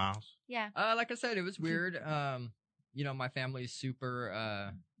Thanksgiving, Miles? Yeah. Like I said, it was weird. You know, my family's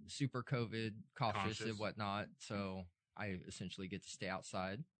super COVID cautious and whatnot, so I essentially get to stay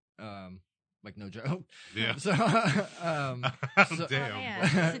outside. Like no joke. Yeah. So,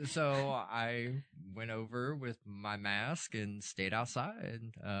 damn. So I went over with my mask and stayed outside.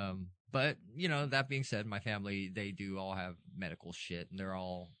 But you know, that being said, my family, they do all have medical shit, and they're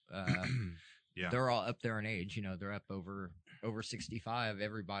all they're all up there in age. You know, they're up over 65,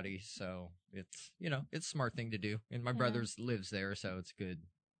 everybody. So it's, you know, it's a smart thing to do. And my brother's lives there, so it's good,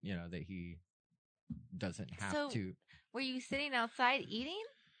 you know, that he doesn't have to. Were you sitting outside eating?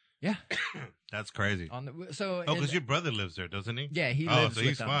 Yeah. That's crazy. Because your brother lives there, doesn't he? Yeah, he lives so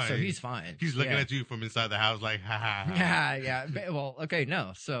he's them, fine. so he's fine. He's looking at you from inside the house like, ha, ha, ha. Yeah. Well, okay,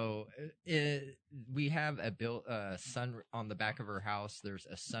 no. So we have a sun on the back of our house. There's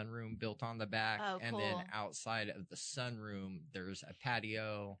a sunroom built on the back. Oh, and then outside of the sunroom, there's a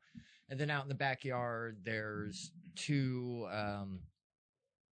patio. And then out in the backyard, there's 2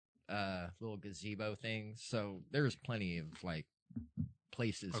 little gazebo things. So there's plenty of, like,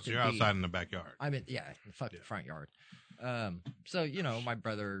 places so you're outside in the backyard. I mean, the front yard. So, you know, my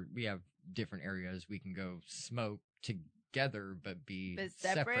brother, we have different areas we can go smoke together, but be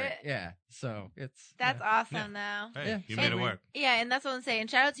separate. Yeah. So that's awesome though. Hey, you made it work. Yeah. And that's what I'm saying.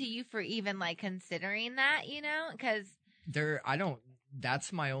 Shout out to you for even like considering that, you know, because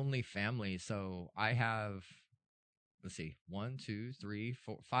that's my only family. So I have, let's see, 1, 2, 3,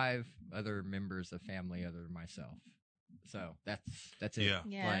 4, 5 other members of family other than myself. So that's it.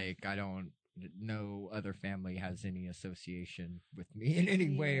 Yeah. Like I don't know other family has any association with me in any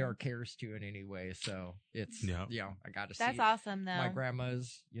way or cares to in any way. So it's you know, I got to see. That's awesome though. My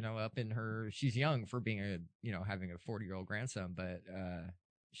grandma's, you know, up in she's young for being having a 40-year-old grandson, but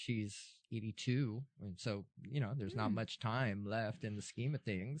she's 82, and so you know there's not much time left in the scheme of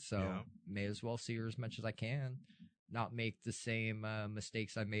things. So may as well see her as much as I can. Not make the same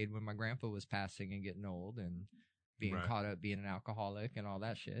mistakes I made when my grandpa was passing and getting old and being caught up being an alcoholic and all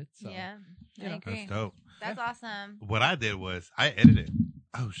that shit. So, I agree. That's dope. That's awesome. What I did was I edited.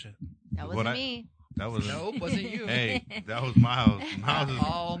 Oh shit. That wasn't me. That was wasn't you. Hey, that was Miles. Miles is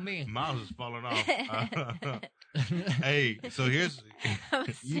all me. Miles is falling off. Hey, so here's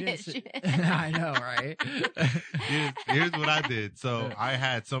I know, right? here's what I did. So I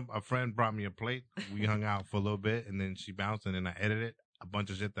had a friend brought me a plate. We hung out for a little bit, and then she bounced, and then I edited a bunch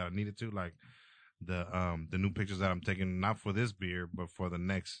of shit that I needed to, like the new pictures that I'm taking, not for this beer, but for the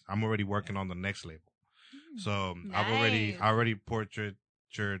next. I'm already working on the next label. So nice. I already portraited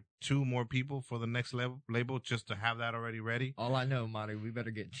 2 more people for the next label just to have that already ready. All I know, Monty, we better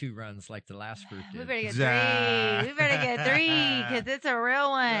get 2 runs like the last group did. We better get 3. We better get 3 because it's a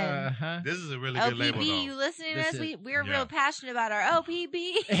real one. This is a really good label, though. OPB, you listening to us? We're real passionate about our OPB.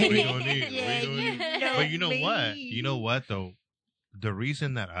 We gonna need it. But you know what? You know what, though? The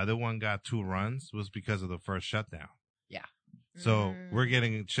reason that other one got 2 runs was because of the first shutdown. Yeah. So we're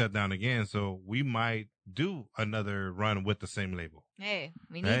getting shut down again. So we might do another run with the same label. Hey,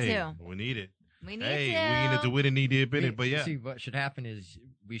 we need to. We need it. We need to. We need to do it and need it, but yeah. See, what should happen is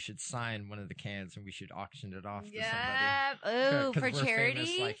we should sign one of the cans and we should auction it off to somebody. Oh, for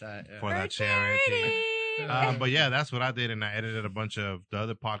charity? Like that. Yeah. For that charity. But yeah, that's what I did, and I edited a bunch of the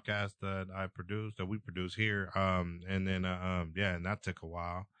other podcasts that we produce here. And then and that took a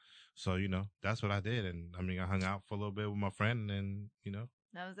while. So, you know, that's what I did. And I mean, I hung out for a little bit with my friend, and you know,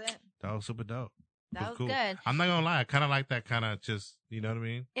 that was it. That was super dope. That was cool. good. I'm not gonna lie, I kind of like that kind of just, you know what I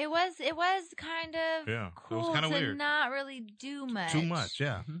mean? It was kind of cool. It was kind of weird. Not really do much. Too much,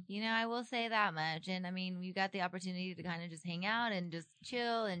 yeah. You know, I will say that much. And I mean, we got the opportunity to kind of just hang out and just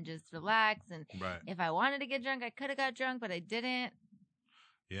chill and just relax. And if I wanted to get drunk, I could have got drunk, but I didn't.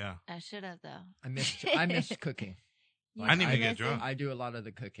 Yeah. I should have though. I missed cooking. I didn't even get drunk. I do a lot of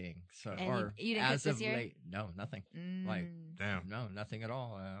the cooking. So, and you didn't as cook of this year? late, no, nothing. Like, damn, no, nothing at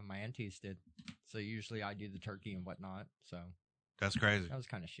all. My aunties did. So usually I do the turkey and whatnot. So that's crazy. That was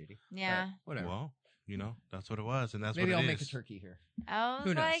kind of shitty. Yeah. But whatever. Well, you know, that's what it was, and that's maybe what I'll make a turkey here. I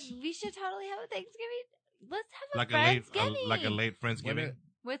was like, we should totally have a Thanksgiving let's have a Friendsgiving. Like a late Friendsgiving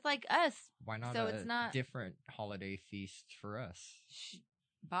with like us. Why not? So it's not different holiday feast for us.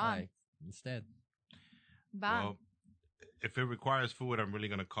 Bomb. Like, instead. Bomb. Well, if it requires food, I'm really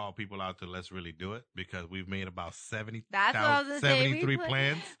gonna call people out to let's really do it because we've made about 73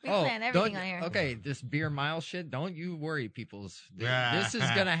 plans. We plan everything on here. Okay, this beer mile shit. Don't you worry, peoples. This is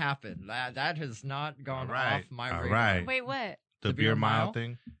gonna happen. That has not gone off my radar. Right. Wait, what? The beer mile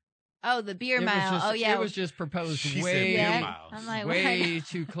thing. Oh, the beer mile. It was just proposed way I'm like, way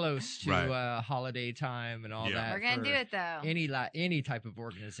too close to holiday time and all that. We're gonna do it though. Any type of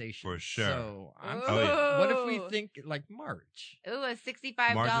organization for sure. So what if we think like March? Ooh, a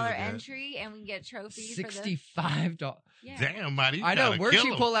 $65 entry, and we can get trophies. $65. Yeah. Damn, buddy! I know. Where'd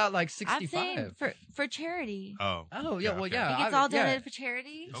she pull out like 65? I'm saying for charity. Oh yeah. Well, yeah. It's all donated for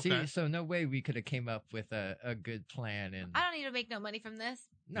charity. Okay. See, so no way we could have came up with a good plan. And I don't need to make no money from this.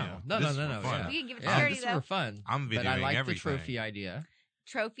 No. Yeah. We can give it to charity this though. For fun. I'm videoing but I like everything. The trophy idea.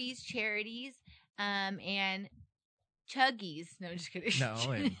 Trophies, charities, and chuggies. No, just kidding. No,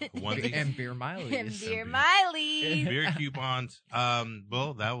 and beer mileys. And beer mileys. Beer coupons.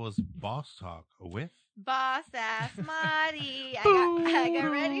 Well, that was Boss Talk with Boss Ass Marty. I got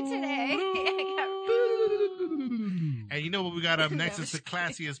ready today. And you know what we got up next? It's the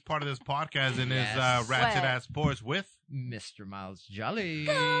classiest part of this podcast, and is Ratchet Ass Sports with Mr. Miles Jolly.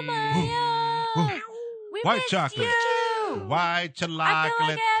 White chocolate. White chocolate. I feel like I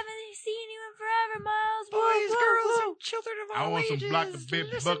haven't seen you in forever, Miles. Boys, girls, and children of all I want ages, some block of big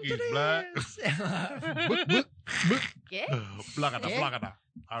bookies, blood. Blagada.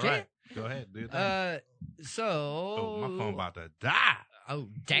 All right. Go ahead, dude. So my phone about to die. Oh,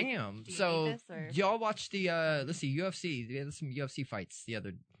 damn. So, y'all watched the, let's see, UFC. We had some UFC fights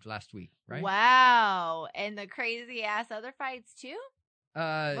last week, right? Wow. And the crazy ass other fights, too?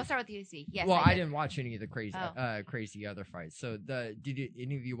 We'll start with the UFC. Yes. Well, I didn't watch any of the crazy other fights. So, did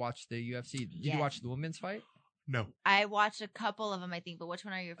any of you watch the UFC? Did you watch the women's fight? No. I watched a couple of them, I think, but which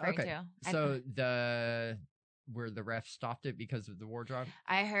one are you referring to? So, where the ref stopped it because of the wardrobe?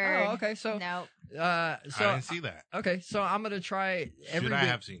 I heard. Oh, okay. So, no. So I didn't see that. Okay, so I'm gonna try every. Should I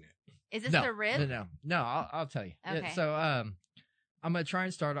have seen it? Is this the rib? No. I'll tell you. Okay. So, I'm gonna try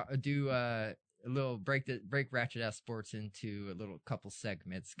and do a little break Ratchet Ass Sports into a little couple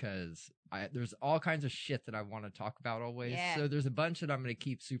segments because there's all kinds of shit that I want to talk about always. Yeah. So there's a bunch that I'm gonna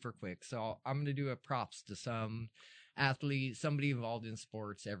keep super quick. So I'm gonna do a props to some athlete, somebody involved in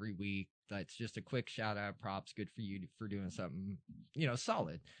sports every week. That's just a quick shout out, props. Good for you for doing something,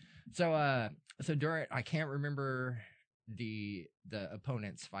 solid. So during, I can't remember the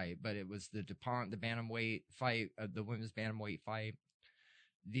opponent's fight, but it was the DuPont, the bantamweight fight, the women's bantamweight fight.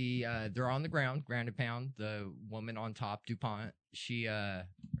 They're on the ground and pound. The woman on top, DuPont, she,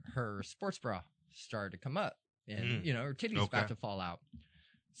 her sports bra started to come up and, her titty's about to fall out.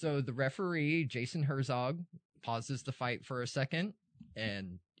 So the referee, Jason Herzog, pauses the fight for a second,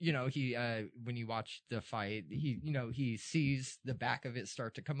 and he when you watch the fight, he sees the back of it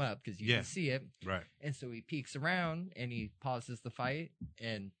start to come up because you can see it, right? And so he peeks around and he pauses the fight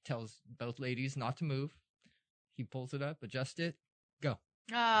and tells both ladies not to move. He pulls it up, adjusts it, go.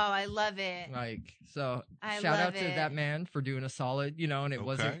 Oh, I love it. Shout out to that man for doing a solid, and it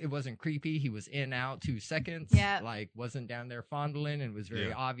wasn't creepy. He was in out 2 seconds. Yeah. Wasn't down there fondling, and it was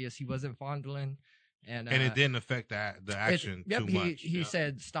very obvious he wasn't fondling. And it didn't affect the action too much. He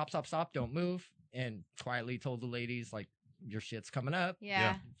said, stop, don't move, and quietly told the ladies, your shit's coming up.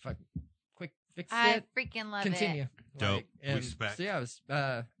 Yeah. Quick fix I it. freaking love Continue. it. Dope. Respect. So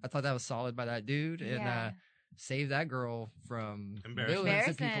I thought that was solid by that dude, and save that girl from millions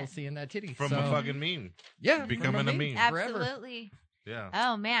of people seeing that titty. From a fucking meme. Yeah. Becoming a meme. Absolutely. Yeah.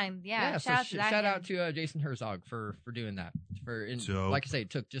 Oh man. Yeah. Shout out to Jason Herzog for doing that. Like I say,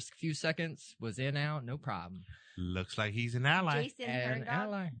 it took just a few seconds. Was in out, no problem. Looks like he's an ally. Jason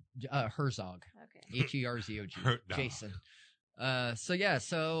Herzog. Herzog. Okay. Herzog. Jason.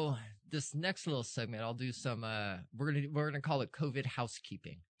 So this next little segment, I'll do some. We're gonna call it COVID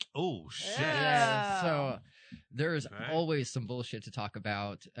housekeeping. Oh shit! Yeah. So there's always some bullshit to talk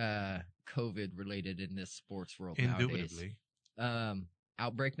about, COVID related in this sports world nowadays.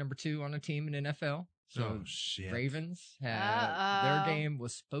 Outbreak number 2 on a team in NFL. So Ravens had their game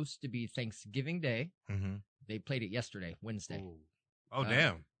was supposed to be Thanksgiving Day. Mm-hmm. They played it yesterday, Wednesday. Oh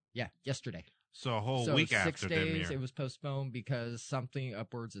damn! Yeah, yesterday. So a whole week after 6 days, it was postponed because something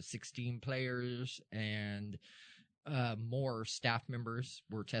upwards of 16 players and more staff members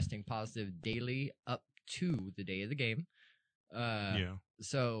were testing positive daily up to the day of the game.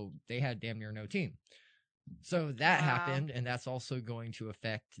 So they had damn near no team. So that happened, and that's also going to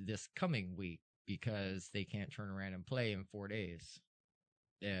affect this coming week. because they can't turn around and play in 4 days.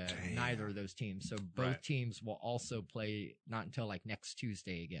 Neither of those teams. So both teams will also play not until like next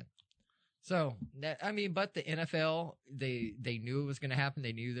Tuesday again. So but the NFL, they knew it was going to happen.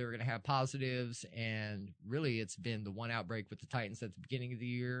 They knew they were going to have positives, and really it's been the one outbreak with the Titans at the beginning of the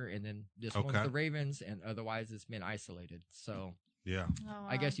year, and then this one's the Ravens, and otherwise it's been isolated. So yeah,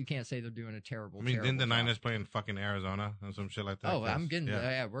 I guess you can't say they're doing a terrible. Didn't the Niners play in fucking Arizona or some shit like that? Oh, I'm getting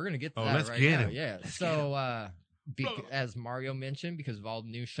we're gonna get to that let's right get now. it. Yeah. So as Mario mentioned, because of all the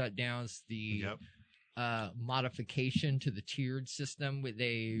new shutdowns, the modification to the tiered system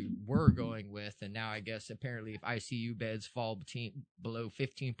they were going with, and now I guess apparently if ICU beds fall below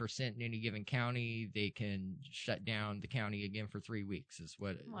 15% in any given county, they can shut down the county again for 3 weeks, is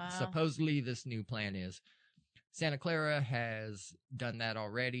what supposedly this new plan is. Santa Clara has done that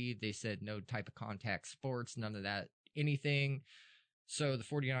already. They said no type of contact sports, none of that, anything. So the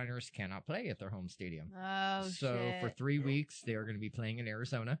 49ers cannot play at their home stadium. So for 3 weeks, they are going to be playing in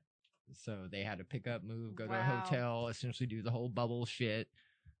Arizona. So they had to pick up, move, go to a hotel, essentially do the whole bubble shit.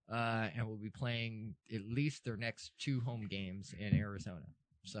 And we'll be playing at least their next 2 home games in Arizona.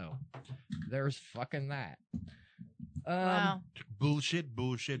 So there's fucking that. Bullshit.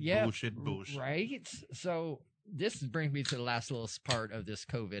 Right? So this brings me to the last little part of this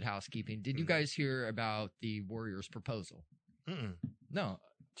COVID housekeeping. Did you guys hear about the Warriors' proposal? No.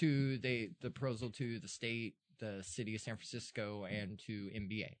 To the proposal to the state, the city of San Francisco, and to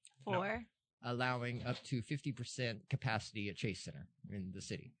NBA. For? Allowing up to 50% capacity at Chase Center in the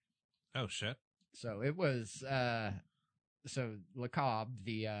city. Oh, shit. So it was, so LeCobb,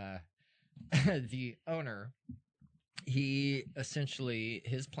 the owner, he essentially,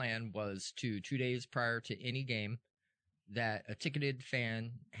 his plan was to 2 days prior to any game that a ticketed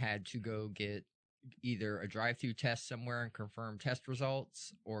fan had to go get either a drive-through test somewhere and confirm test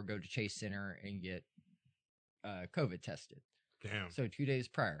results, or go to Chase Center and get COVID tested. Damn. So 2 days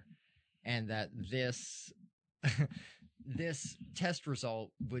prior. And that this this test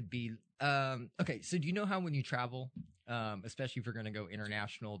result would be okay, so do you know how when you travel, especially if you're going to go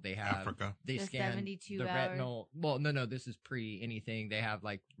international, they have Africa. They scan 72 the hour. retinal. Well, no, this is pre anything. They have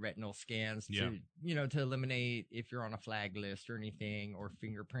like retinal scans to to eliminate if you're on a flag list or anything, or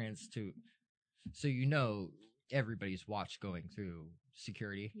fingerprints to, so everybody's watched going through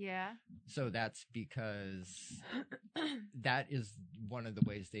security. Yeah. So that's because that is one of the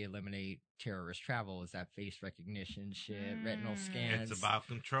ways they eliminate terrorist travel, is that face recognition shit, retinal scans. It's about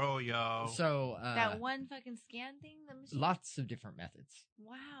control, y'all. So that one fucking scan thing, the machine? Lots of different methods.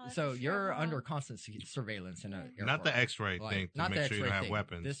 Wow. So you're under constant surveillance in an airport. Not the X-ray thing to make sure you don't have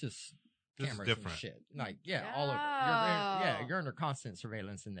weapons. This is cameras different. and shit. Like all over. You're under constant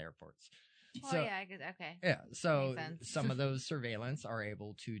surveillance in the airports. So, I guess, okay. Yeah, so some of those surveillance are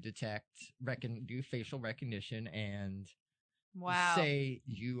able to detect, do facial recognition, and say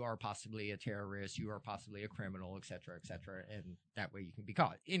you are possibly a terrorist, you are possibly a criminal, et cetera, and that way you can be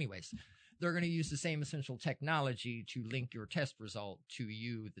caught. Anyways, they're going to use the same essential technology to link your test result to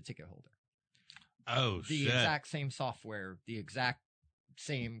you, the ticket holder. Oh, the exact same software, the exact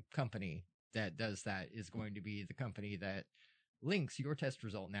same company that does that is going to be the company that links your test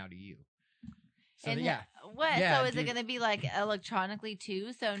result now to you. So, and what? Yeah, so is it going to be like electronically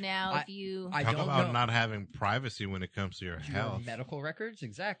too? So now if you talk about not having privacy when it comes to your health, medical records,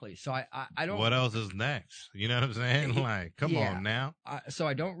 exactly. So I don't. What else is next? You know what I'm saying? Like, come on now. So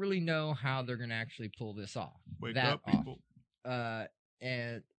I don't really know how they're going to actually pull this off. Wake up, people.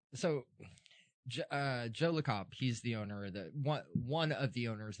 And so Joe LeCobb, he's the owner of one of the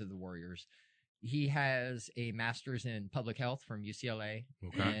owners of the Warriors. He has a master's in public health from UCLA,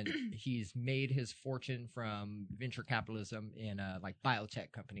 and he's made his fortune from venture capitalism in like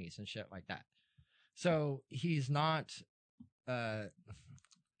biotech companies and shit like that. So he's not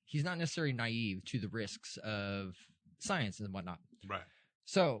necessarily naive to the risks of science and whatnot. Right.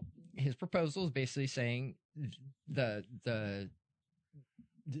 So his proposal is basically saying the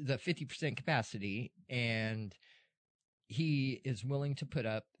 50% capacity, and he is willing to put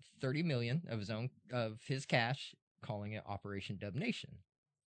up $30 million of his cash, calling it Operation Dub Nation.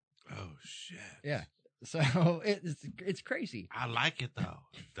 Oh shit! Yeah, so it's crazy. I like it though.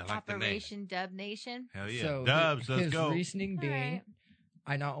 I like Operation Dub Nation. Hell yeah! So Dubs, let's go. His reasoning being,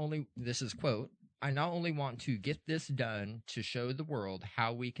 this is quote, I not only want to get this done to show the world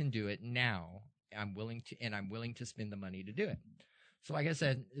how we can do it now, I'm willing to spend the money to do it. So like I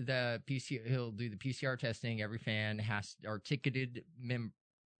said, he'll do the PCR testing. Every fan or ticketed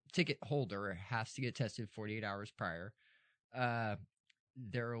ticket holder has to get tested 48 hours prior.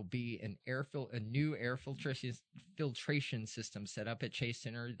 there will be a new air filtration system set up at Chase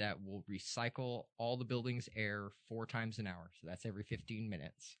Center that will recycle all the building's air 4 times an hour. So that's every 15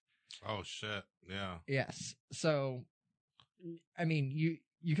 minutes. Oh shit! Yeah. Yes. So, I mean,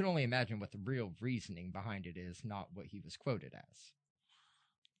 you can only imagine what the real reasoning behind it is, not what he was quoted as.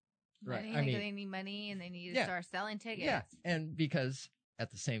 Right. I mean, they need money and they need to start selling tickets. Yeah, and because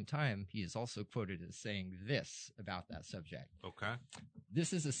at the same time, he is also quoted as saying this about that subject. Okay.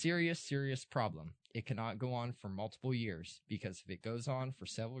 This is a serious, serious problem. It cannot go on for multiple years because if it goes on for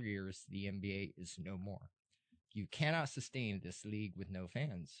several years, the NBA is no more. You cannot sustain this league with no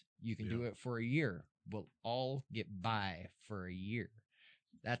fans. You can do it for a year. We'll all get by for a year.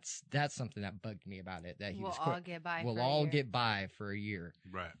 That's something that bugged me about it. That we'll all get by. We'll all get by for a year.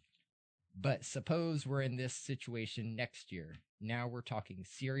 Right. But suppose we're in this situation next year. Now we're talking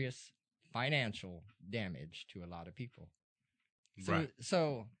serious financial damage to a lot of people.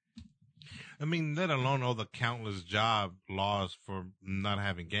 So, I mean, let alone all the countless job laws for not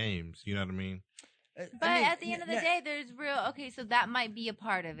having games. You know what I mean? But at the end of the day, there's so that might be a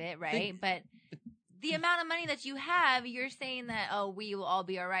part of it, right? But the amount of money that you have, you're saying that, we will all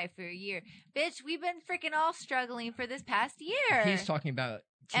be all right for a year. Bitch, we've been freaking all struggling for this past year. He's talking about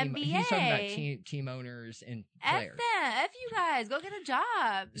NBA. He's talking about team owners and players. F you guys. Go get a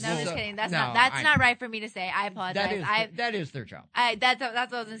job. No, I'm just kidding. That's not right for me to say. I apologize. That is their job. That's what I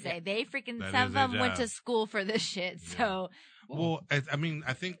was going to say. They freaking, some of them went to school for this shit, so... Well, I mean,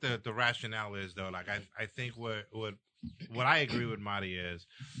 I think the rationale is though, like I think what I agree with Marty is,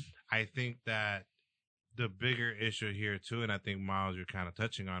 I think that the bigger issue here too, and I think Miles, you're kind of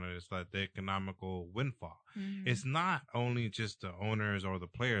touching on it, is like the economical windfall. Mm-hmm. It's not only just the owners or the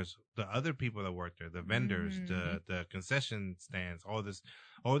players, the other people that work there, the vendors, the concession stands, all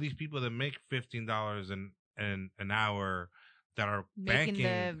these people that make $15 an hour. That are making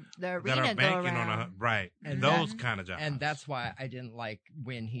banking the arena go around. And those kind of jobs. And that's why I didn't like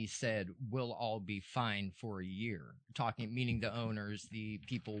when he said we'll all be fine for a year. Meaning the owners, the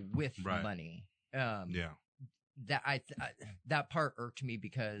people with money. That part irked me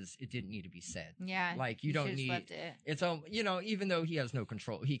because it didn't need to be said. Yeah, like you don't need left it. It's even though he has no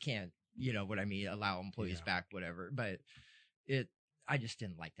control, he can't. You know what I mean? Allow employees back, whatever. But I just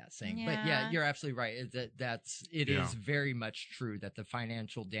didn't like that saying. Yeah. But yeah, you're absolutely right. It is very much true that the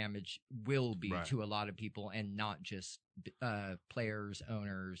financial damage will be to a lot of people and not just players,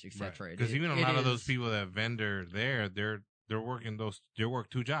 owners, etc. Because even a lot of those people that vendor there, they're working they work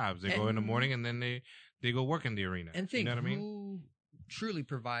 2 jobs. They go in the morning and then they go work in the arena. And think, you know what I mean? Who truly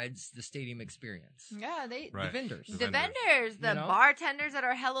provides the stadium experience? Yeah, the vendors. The bartenders that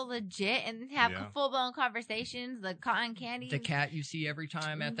are hella legit and have full-blown conversations, the cotton candy. The cat you see every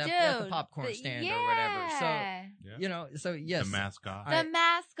time at the popcorn stand or whatever. So, yes. The mascot.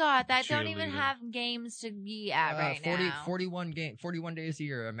 That don't even have games to be at right now. 41 days a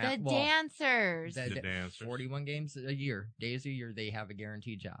year. The dancers. 41 days a year, they have a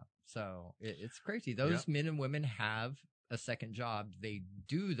guaranteed job. So it's crazy. Those men and women have a second job. They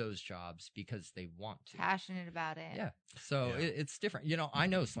do those jobs because they want to. Passionate about it. Yeah. So it's different. I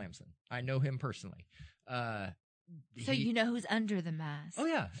know Slamson. I know him personally. So you know who's under the mask. Oh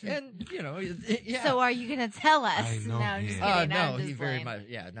yeah. And So are you gonna tell us? I know I'm just kidding. No, he very much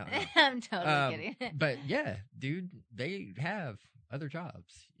no. I'm totally kidding. But yeah, dude, they have other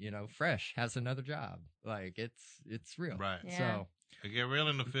jobs. Fresh has another job. Like it's real. Right. Yeah. So I get real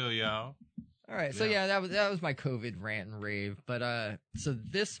in the field, y'all. All right, so that was my COVID rant and rave. But so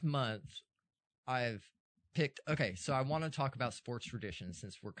this month I've picked. Okay, so I want to talk about sports traditions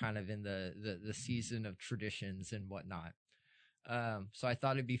since we're kind of in the season of traditions and whatnot. So I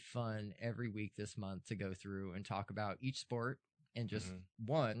thought it'd be fun every week this month to go through and talk about each sport and just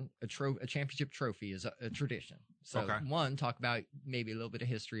a championship trophy is a tradition. So talk about maybe a little bit of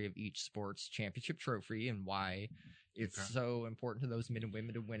history of each sports championship trophy and why it's so important to those men and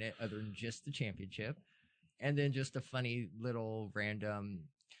women to win it other than just the championship. And then just a funny little random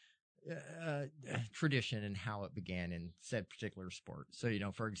tradition and how it began in said particular sport. So,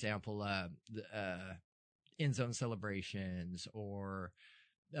 for example, end zone celebrations or,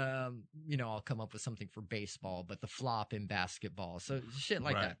 I'll come up with something for baseball, but the flop in basketball. So shit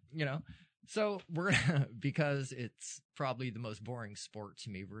like that, So we're going to, because it's probably the most boring sport to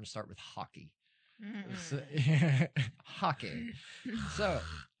me, we're going to start with hockey. So, hockey. So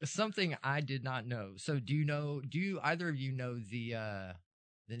something I did not know. So do either of you know the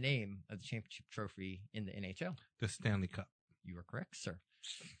name of the championship trophy in the NHL? The Stanley Cup. You are correct, sir.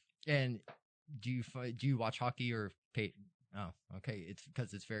 And do you watch hockey or pay? Oh, okay. It's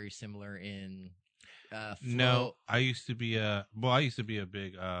because it's very similar in No, I used to be a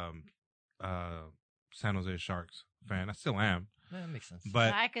big San Jose Sharks fan. I still am. That makes sense.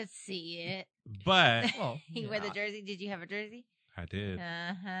 But I could see it. But you wear the jersey. Did you have a jersey? I did.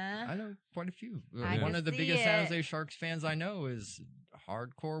 I know quite a few. One of the biggest San Jose Sharks fans I know is a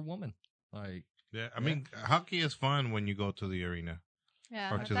hardcore woman. Like, I mean, hockey is fun when you go to the arena.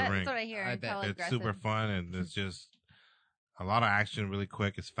 Yeah, that's what I hear. I bet. It's super fun, and it's just a lot of action really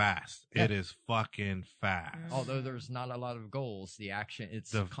quick. It's fast. Yeah. It is fucking fast. Although there's not a lot of goals, the action,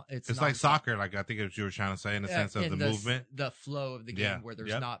 it's like soccer. Like I think what you were trying to say in the sense of the movement. The flow of the game where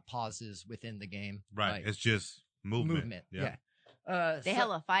there's not pauses within the game. Right. Like, it's just movement. Yeah. They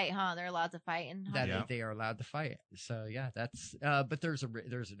hella fight, huh? They're allowed to fight in hockey. They are allowed to fight. So yeah, that's but there's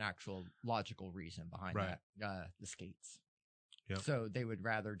an actual logical reason behind that. The skates. Yep. So they would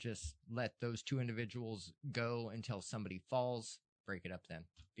rather just let those two individuals go until somebody falls, break it up then.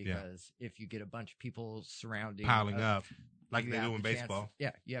 Because if you get a bunch of people surrounding piling up like they do in baseball.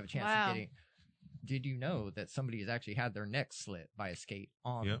 You have a chance of getting. Did you know that somebody has actually had their neck slit by a skate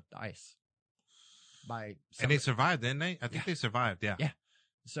on the ice? And they survived, didn't they? I think they survived. Yeah.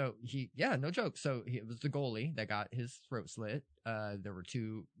 So no joke. So it was the goalie that got his throat slit. There were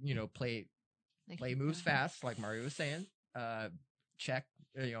two, play moves fast, like Mario was saying. Check,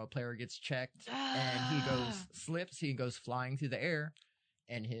 a player gets checked and he slips, he goes flying through the air,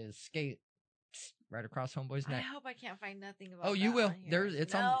 and his skate right across homeboy's neck. I hope I can't find nothing about. You will.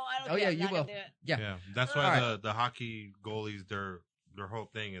 It's on. I don't. You will. Yeah. That's why the hockey goalies, their whole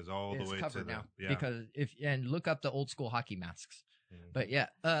thing is all the way to now. Because and look up the old school hockey masks. But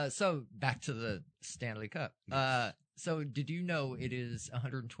so back to the Stanley Cup. So did you know it is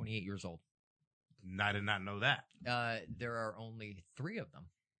 128 years old? I did not know that. There are only 3 of them.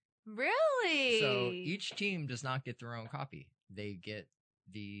 Really? So each team does not get their own copy. They get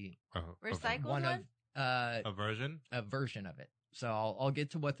the recycled one of a version of it. So I'll get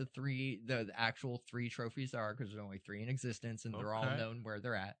to what the actual 3 trophies are, because there's only 3 in existence and they're all known where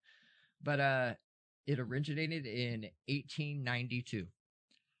they're at. But it originated in 1892,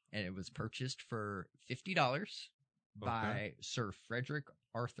 and it was purchased for $50 by Sir Frederick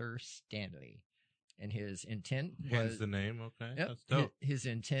Arthur Stanley. And his intent was... Hence the name, okay. Yep, that's dope. His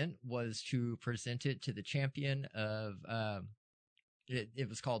intent was to present it to the champion of... It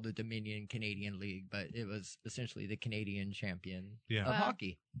was called the Dominion Canadian League, but it was essentially the Canadian champion of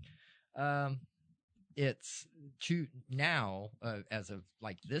hockey. It's now, as of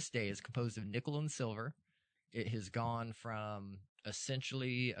like this day, is composed of nickel and silver. It has gone from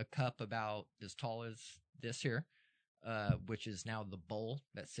essentially a cup about as tall as this here, which is now the bowl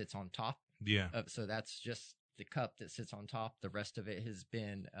that sits on top. Yeah. So that's just the cup that sits on top. The rest of it has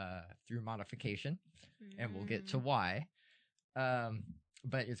been through modification, and we'll get to why.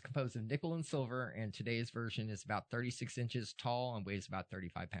 But it's composed of nickel and silver, and today's version is about 36 inches tall and weighs about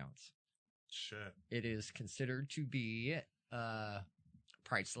 35 pounds. Shit. It is considered to be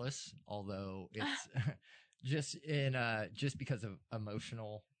priceless, although it's just because of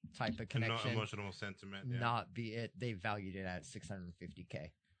emotional type of connection, emotional sentiment. They valued it at $650K.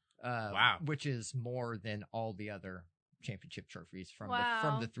 Wow, which is more than all the other championship trophies from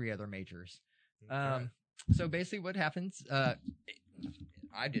the 3 other majors. Okay. So basically, what happens? I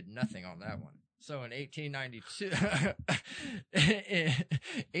did nothing on that one. So in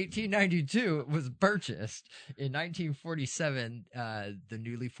 1892, it was purchased. In 1947, the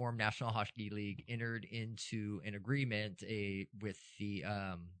newly formed National Hockey League entered into an agreement with the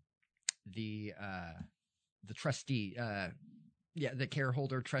trustee, the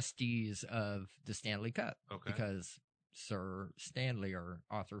careholder trustees of the Stanley Cup, because Sir Stanley or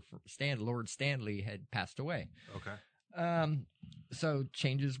Lord Stanley had passed away. Okay. So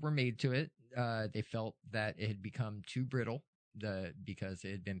changes were made to it. They felt that it had become too brittle, because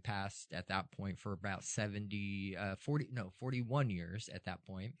it had been passed at that point for about 41 years at that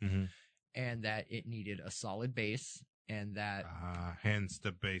point, and that it needed a solid base, and that hence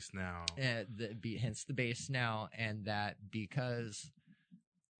the base now. Hence the base now, and that because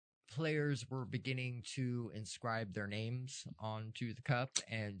players were beginning to inscribe their names onto the cup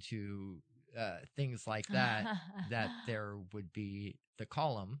and to things like that, that there would be the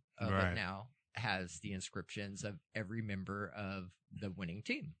column of it now has the inscriptions of every member of the winning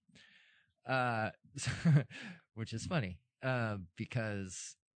team, which is funny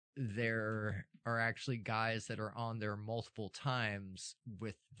because there are actually guys that are on there multiple times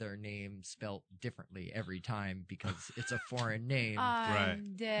with their name spelt differently every time because it's a foreign name.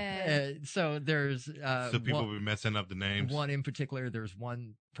 I'm dead. So there's so people will be messing up the names. One in particular, there's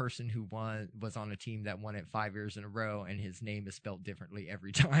one person who was on a team that won it 5 years in a row, and his name is spelled differently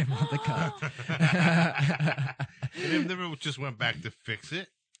every time on the cup. And they never just went back to fix it.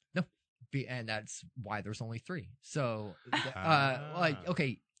 No, and that's why there's only 3. So,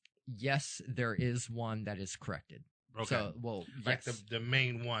 okay. Yes, there is one that is corrected. Okay. So, well, like yes, the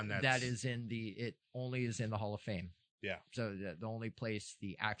main one that is it only is in the Hall of Fame. Yeah. So the only place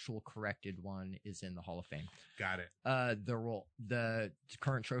the actual corrected one is in the Hall of Fame. Got it. The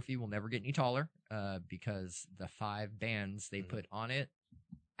current trophy will never get any taller, because the 5 bands they put on it,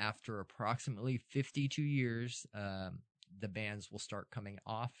 after approximately 52 years, the bands will start coming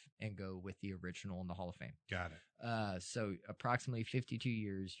off and go with the original in the Hall of Fame. Got it. So approximately 52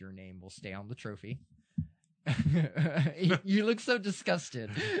 years, your name will stay on the trophy. You look so disgusted.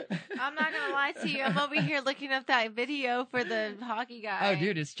 I'm not gonna lie to you. I'm over here looking up that video for the hockey guy. Oh,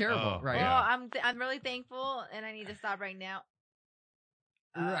 dude, it's terrible, right? Oh, I'm really thankful, and I need to stop right now.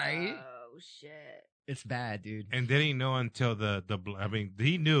 Right? Oh shit. It's bad, dude. And didn't he know until I mean,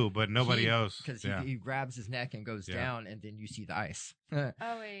 he knew, but nobody else. Because he grabs his neck and goes down, and then you see the ice. Oh,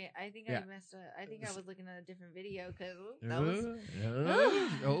 wait. I think I messed up. I think I was looking at a different video because that was...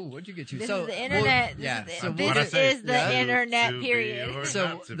 Oh, what'd you get to? This is the internet. This is the internet, period.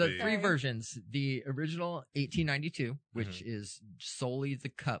 So the 3 versions. The original 1892, which is solely the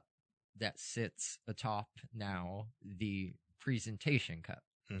cup that sits atop now the presentation cup.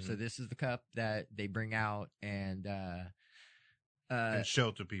 So this is the cup that they bring out and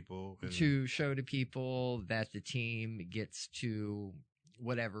show to people. To show to people that the team gets to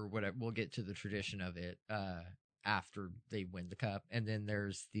whatever. We'll get to the tradition of it after they win the cup. And then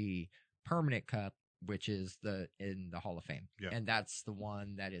there's the permanent cup, which is in the Hall of Fame. Yeah. And that's the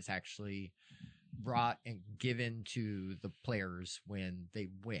one that is actually brought and given to the players when they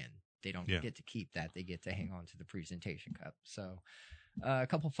win. They don't get to keep that. They get to hang on to the presentation cup. So... a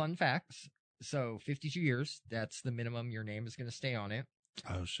couple fun facts. So 52 years, that's the minimum your name is going to stay on it.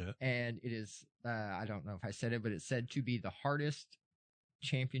 Oh, shit. And it is, I don't know if I said it, but it's said to be the hardest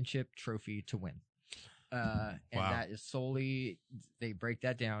championship trophy to win. And that is solely, they break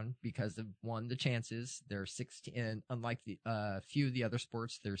that down because of the chances. There are 16, and unlike the few of the other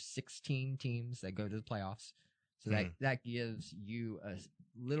sports, there's 16 teams that go to the playoffs. So that gives you a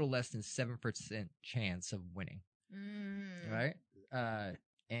little less than 7% chance of winning. Right?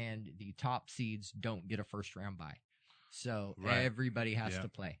 And the top seeds don't get a first round bye. So everybody has to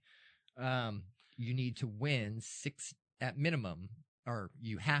play. You need to win 6 at minimum, or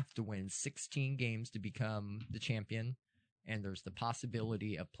you have to win 16 games to become the champion. And there's the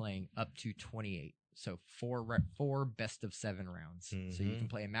possibility of playing up to 28. So 4 best of 7 rounds. So you can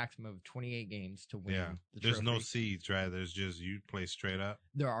play a maximum of 28 games to win the There's trophy. no seeds, right? There's just you play straight up.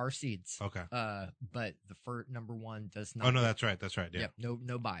 There are seeds. Okay. But the number 1 does not. Oh no, that's right. That's right. Yeah. Yep,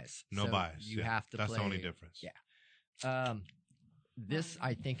 no bias. No bias. You have to That's play. the only difference. Yeah. This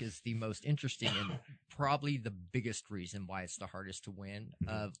I think is the most interesting and probably the biggest reason why it's the hardest to win.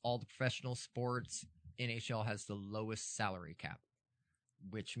 Of all the professional sports, NHL has the lowest salary cap,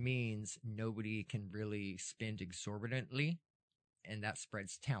 which means nobody can really spend exorbitantly, and that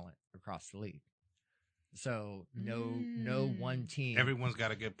spreads talent across the league. So no one team. Everyone's got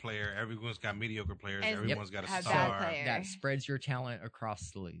a good player. Everyone's got mediocre players. Everyone's got a star. That spreads your talent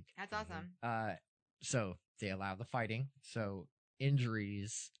across the league. That's awesome. So they allow the fighting. So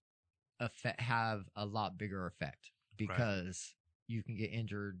injuries have a lot bigger effect because you can get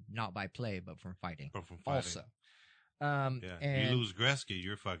injured not by play, but from fighting. Also. And you lose Gretzky,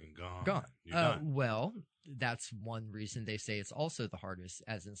 you're fucking gone. You're done. Well, that's one reason they say it's also the hardest.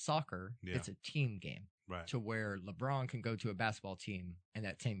 As in soccer, it's a team game, to where LeBron can go to a basketball team, and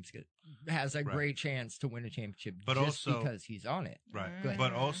that team has a great chance to win a championship, but just also, because he's on it. Right.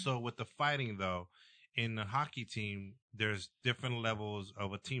 But also with the fighting, though, in the hockey team, there's different levels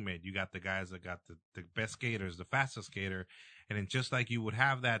of a teammate. You got the guys that got the best skaters, the fastest skater. And then just like you would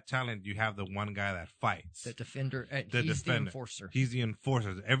have that talent, you have the one guy that fights. The defender. He's the enforcer. He's the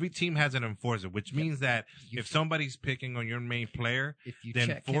enforcer. Every team has an enforcer, which means that if somebody's picking on your main player, the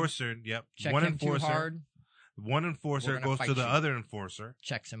enforcer, one enforcer goes to the other enforcer.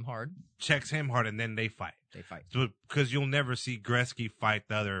 Checks him hard, and then they fight. So, because you'll never see Gretzky fight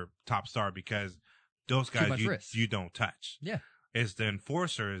the other top star because those guys you don't touch. Yeah. It's the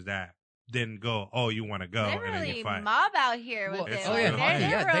enforcers that then go, oh, you want to go, they're and really then you fight. Mob out here with it.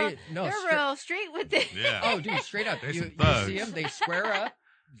 They're real street with it. Yeah. Oh, dude, straight up. You see them, they square up.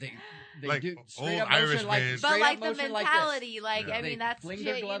 They like do old Irish man. But like the mentality, I mean, that's fling shit,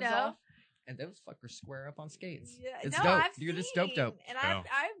 their gloves off, and those fuckers square up on skates. Yeah, it's no, dope. You're just dope. And I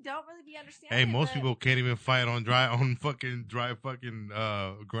don't really be understanding. Hey, most people can't even fight on dry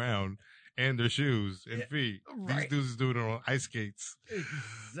ground and their shoes and feet. Right. These dudes is doing it on ice skates.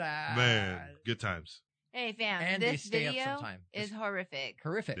 Exactly. Man, good times. Hey fam, and this video is horrific.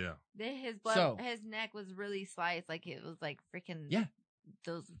 Horrific. Yeah. His neck was really sliced, like it was like freaking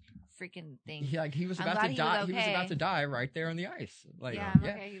those freaking things. Yeah, like he was about to die. He was about to die right there on the ice. Like, I'm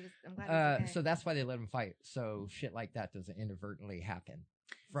okay. I'm glad he was okay. So that's why they let him fight. So shit like that doesn't inadvertently happen.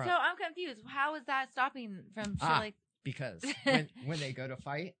 So I'm confused. How is that stopping from shit like? Because when they go to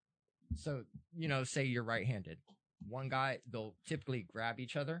fight, so say you're right-handed. One guy, they'll typically grab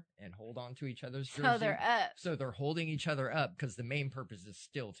each other and hold on to each other's jersey. So they're up. So they're holding each other up because the main purpose is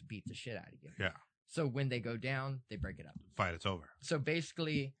still to beat the shit out of you. Yeah. So when they go down, they break it up. Fight, it's over. So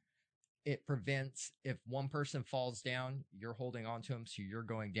basically, it prevents if one person falls down, you're holding on to them, so you're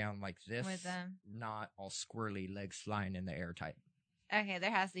going down like this, with them, not all squirrely legs flying in the air type. Okay,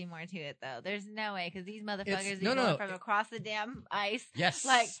 there has to be more to it though. There's no way because these motherfuckers are going from across the damn ice. Yes,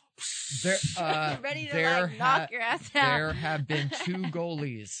 like ready to knock your ass out. There have been two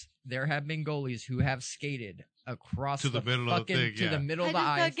goalies. There have been goalies who have skated across the middle of the thing, to the middle of the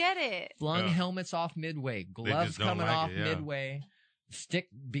ice. I just don't get it. Flung helmets off midway, gloves coming off midway. Stick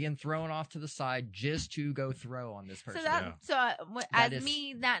being thrown off to the side just to go throw on this person. As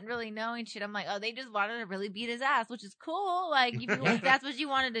me not really knowing shit, I'm like, oh, they just wanted to really beat his ass, which is cool. Like, you feel like that's what you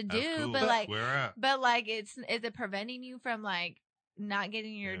wanted to do, cool. But like, is it preventing you from like not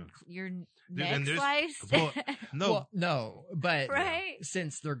getting your neck sliced? No, but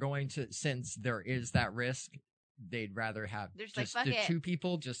since there is that risk. They'd rather have just the two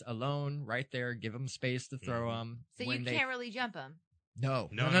people just alone right there, give them space to throw them. So you can't really jump them. No.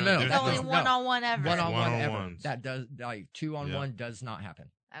 It's only one-on-one ever. One-on-one ever. That does, like, 2-on-1 does not happen.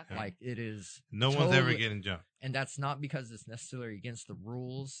 Okay. Like, it is. No one's ever getting jumped. And that's not because it's necessarily against the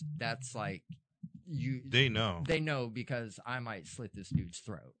rules. That's like, They know. They know because I might slit this dude's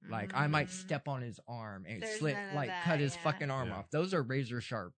throat. Like, I might step on his arm and cut his fucking arm off. Those are razor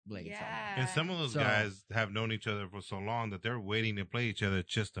sharp blades. Yeah. And some of those guys have known each other for so long that they're waiting to play each other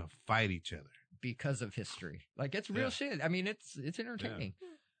just to fight each other. Because of history. Like, it's real shit. I mean, it's entertaining.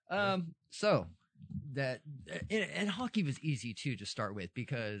 So that, and hockey was easy too to start with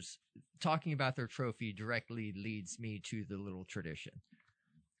because talking about their trophy directly leads me to the little tradition.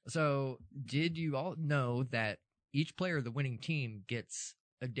 So, did you all know that each player of the winning team gets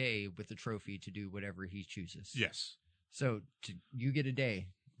a day with the trophy to do whatever he chooses? Yes. So, you get a day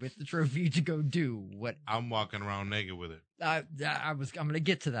with the trophy to go do what? I'm walking around naked with it. I'm going to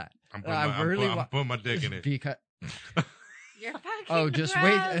get to that. I'm putting my dick in it. Because you're fucking just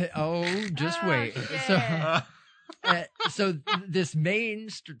gross. Wait. Shit. So this main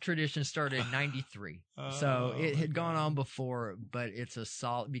tradition started in 93. So it had gone on before, but it's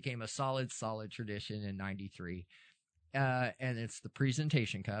became a solid tradition in 93. And it's the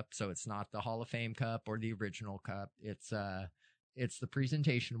presentation cup. So it's not the Hall of Fame cup or the original cup. It's the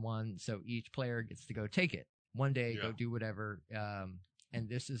presentation one. So each player gets to go take it one day, go do whatever. And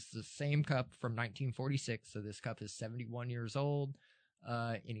this is the same cup from 1946. So this cup is 71 years old.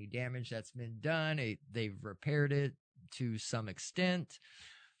 Any damage that's been done, they've repaired it to some extent.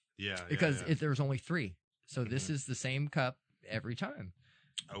 Because there's only 3. So this is the same cup every time.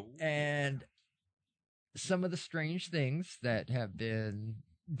 Oh. And some of the strange things that have been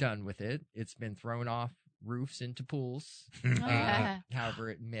done with it, it's been thrown off roofs into pools. However,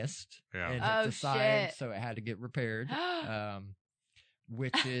 it missed and hit the side, so it had to get repaired.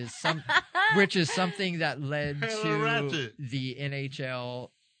 Which is something that led to the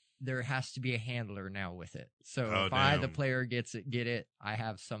NHL. There has to be a handler now with it. So if the player get it, I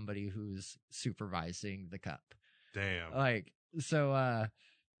have somebody who's supervising the cup. Damn. Like, so,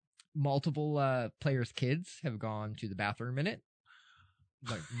 multiple, players' kids have gone to the bathroom in it.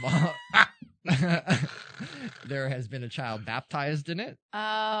 Like, there has been a child baptized in it.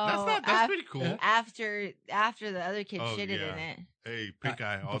 Oh, that's pretty cool. After the other kid shitted in it. Hey, pink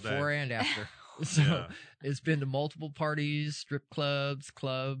eye all before day. And after. So it's been to multiple parties, strip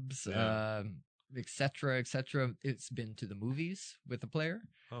clubs, et cetera. It's been to the movies with the player.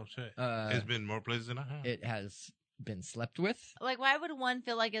 Oh shit! It's been more places than I have. It has been slept with. Like, why would one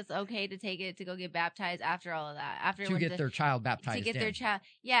feel like it's okay to take it to go get baptized after all of that? After to get their child baptized, their child,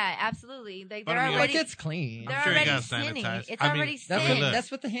 absolutely. Like they're already, it's clean. They're already sinning. It's already sin.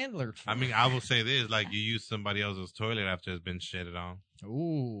 That's what the handler. I mean, I will say this: like, you use somebody else's toilet after it's been shitted on.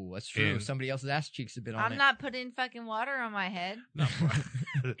 Ooh, that's true. And somebody else's ass cheeks have been on I'm it. not putting fucking water on my head. No,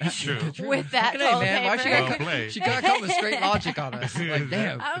 that's true. With that Look at toilet man. Why paper. she gotta come with straight logic on us? Like,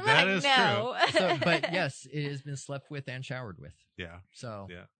 damn. I'm That like, is no. So, but yes, it has been slept with and showered with. Yeah. So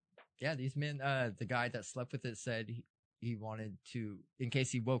Yeah. these men. The guy that slept with it said he wanted to, in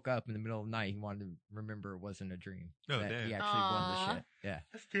case he woke up in the middle of the night, he wanted to remember it wasn't a dream. Oh, that damn. he actually won the shit. Yeah,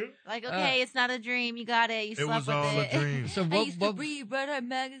 That's good. Like, okay, it's not a dream. You got it. You slept was with all it. a dream. So I used to read Red Eye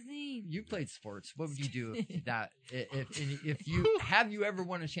magazine. You played sports. What would you do if you have you ever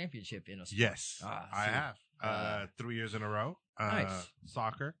won a championship in a sport? Yes, I have. 3 years in a row. Nice.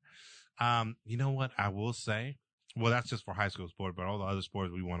 Soccer. You know what I will say? Well, that's just for high school sport, but all the other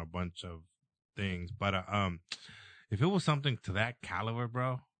sports we won a bunch of things. But if it was something to that caliber,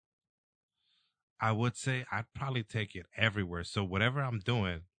 bro, I would say I'd probably take it everywhere. So whatever I'm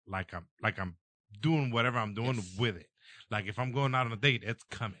doing, like I'm doing whatever I'm doing with it. Like if I'm going out on a date, it's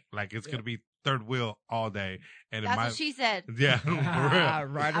coming. Like it's gonna be third wheel all day. And that's what she said. Yeah, for real.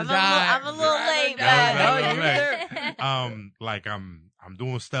 Ride or die. I'm a little late, but like I'm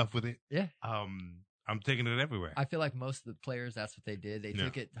doing stuff with it. Yeah. I'm taking it everywhere. I feel like most of the players, that's what they did. They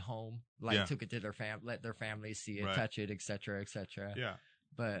took it home, took it to their let their families see it, touch it, etc., etc. Yeah.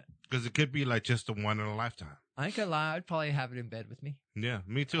 But because it could be like just a one in a lifetime. I ain't gonna lie, I'd probably have it in bed with me. Yeah,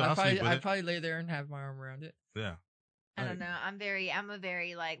 me too. I'd probably lay there and have my arm around it. Yeah. I don't know. I'm a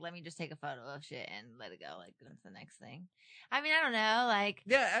very like, let me just take a photo of shit and let it go. Like, that's the next thing. I mean, I don't know. Like,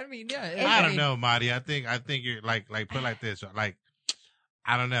 yeah, I mean, yeah. I don't know, Marty. I think you're like put it like this. Like,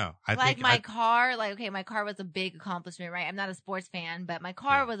 I don't know. I think my car, like, okay, my car was a big accomplishment, right? I'm not a sports fan, but my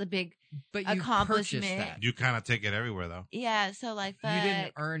car was a big accomplishment. That. You kind of take it everywhere, though. Yeah, so like, you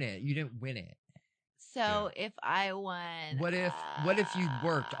didn't earn it. You didn't win it. So if I won, what if you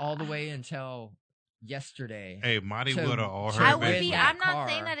worked all the way until yesterday? Hey, Marty would have all her. I would be. I'm not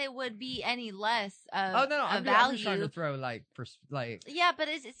saying that it would be any less of. Oh no, I'm just trying to throw Yeah, but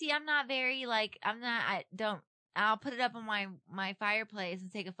I'm not very like. I don't. I'll put it up on my fireplace and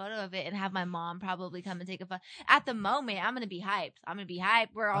take a photo of it and have my mom probably come and take a photo. At the moment, I'm going to be hyped.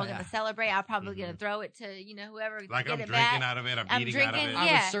 We're all going to celebrate. I'm probably going to throw it to, whoever. Like I'm drinking out of it. I'm eating out of it. Yeah.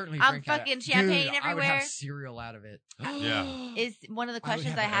 I would certainly I'm fucking champagne everywhere. I would have cereal out of it. Yeah. Is one of the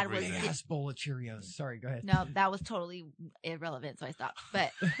questions I had was. A bowl of Cheerios. Sorry, go ahead. No, that was totally irrelevant, so I stopped.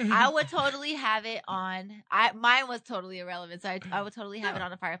 But I would totally have it on. Mine was totally irrelevant, so I would totally have it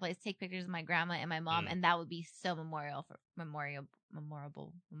on a fireplace, take pictures of my grandma and my mom, and that would be so memorable.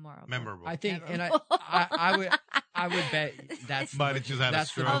 I think, and I would bet that's. Might have just had a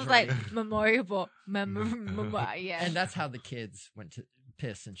stroke. I was like memorable, yeah. And that's how the kids went to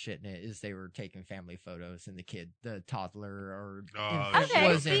piss and shit in it. Is they were taking family photos, and the toddler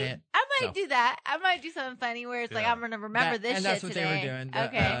was in it. I might do that. I might do something funny where it's like I'm gonna remember this. And shit that's what today. they were doing.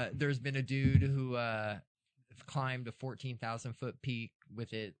 Okay. There's been a dude who climbed a 14,000 foot peak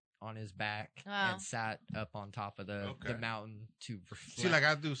with it on his back and sat up on top of the mountain to reflect. See, like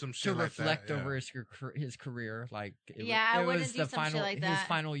I do some shit to reflect like that, over his career. Like it I wouldn't was do the some final shit like that. his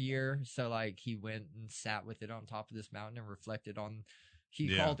final year. So like he went and sat with it on top of this mountain and reflected on.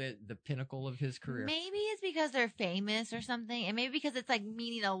 He called it the pinnacle of his career. Maybe it's because they're famous or something, and maybe because it's like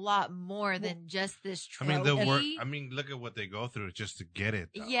meaning a lot more than just this trophy. I mean, look at what they go through just to get it.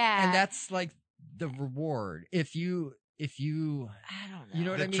 Though. Yeah, and that's like the reward. If you I don't know. You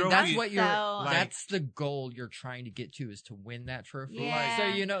know what I mean? Trophy, that's what that's the goal you're trying to get to, is to win that trophy.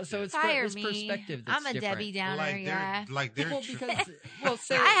 Yeah. So it's perspective that's I'm a different. Debbie Downer,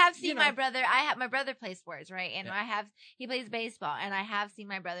 because I have seen my brother. My brother plays sports, right? And he plays baseball, and I have seen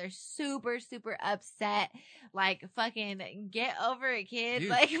my brother super, super upset. Like, fucking get over it, kid. Dude.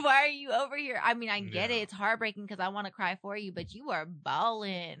 Like, why are you over here? I mean, I get it. It's heartbreaking because I want to cry for you, but you are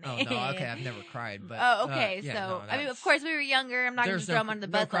balling. Oh no, okay, I've never cried, but okay. I mean, of course we were younger. I'm not going to throw him under the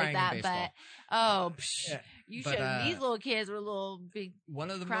bus like that, but you should. These little kids were little big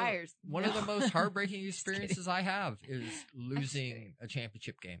criers. One of the most heartbreaking experiences I have is losing a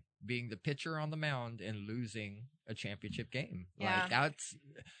championship game, being the pitcher on the mound and losing a championship game. Yeah. Like that's,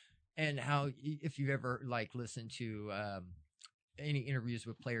 and how, if you've ever like listened to any interviews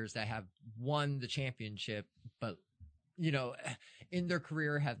with players that have won the championship, but in their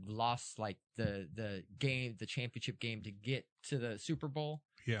career have lost like the championship game to get to the Super Bowl.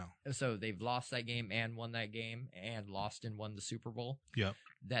 Yeah. So they've lost that game and won that game and lost and won the Super Bowl. Yep.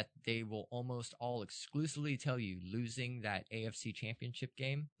 That they will almost all exclusively tell you losing that AFC championship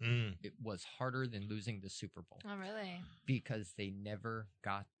game, it was harder than losing the Super Bowl. Oh, really? Because they never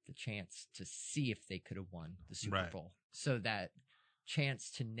got the chance to see if they could have won the Super Bowl. So that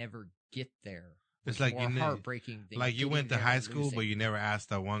chance to never get there It's like more heartbreaking thing. Like you went to high school, but you never asked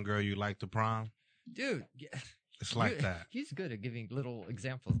that one girl you liked to prom. Dude, it's like that. He's good at giving little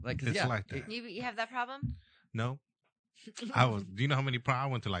examples. Like, it's like that. You have that problem? No. Do you know how many proms? I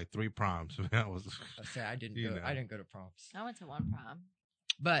went to like 3 proms. I didn't go to proms. I went to 1 prom.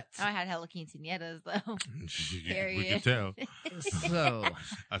 But I had Hello Quinceañeras though. We can tell. So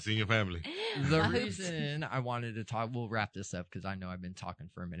I seen your family. The reason I wanted to talk, we'll wrap this up because I know I've been talking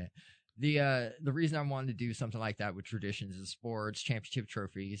for a minute. The reason I wanted to do something like that with traditions in sports, championship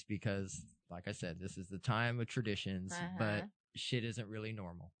trophies, because like I said, this is the time of traditions, but shit isn't really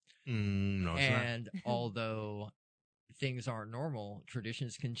normal. No, it's and although things aren't normal,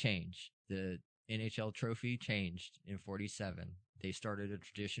 traditions can change. The NHL trophy changed in 47. They started a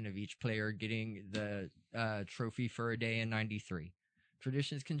tradition of each player getting the trophy for a day in 93.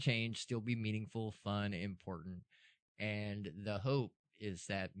 Traditions can change, still be meaningful, fun, important. And the hope is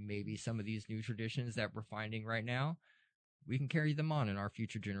that maybe some of these new traditions that we're finding right now, we can carry them on and our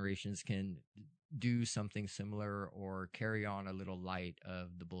future generations can do something similar or carry on a little light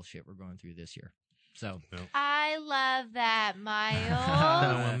of the bullshit we're going through this year. So I love that, Miles.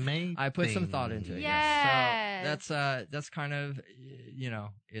 I put some thought into it. Yes. So that's kind of,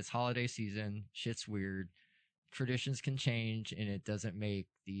 it's holiday season. Shit's weird. Traditions can change, and it doesn't make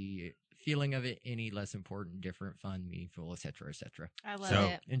the feeling of it any less important, different, fun, meaningful, etc., etc. I love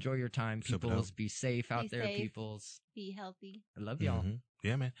it. Enjoy your time, peoples. Be safe out there, peoples. Be healthy. I love y'all.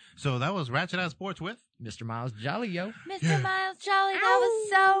 Yeah, man. So that was Ratchet Out Sports with Mr. Miles Jolly, yo. Mr. Miles Jolly, that was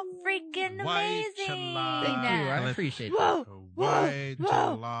so freaking amazing. Thank you. I appreciate that. White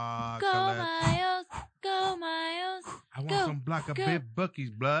Go Miles. Go Miles. I want some block of big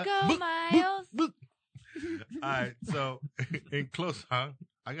bookies, blood. Go Miles. All right, so in close, I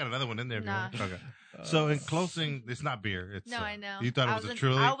got another one in there. Nah. Okay. So in closing, it's not beer. It's, no, I know. You thought it was a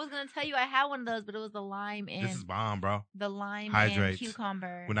Truly? I was going to tell you I had one of those, but it was the lime and... This is bomb, bro. The lime Hydrates. and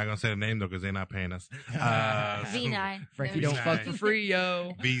cucumber. We're not going to say the name, though, because they're not paying us. V9. Frankie don't fuck for free,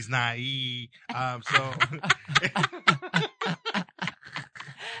 yo. V's not E. So...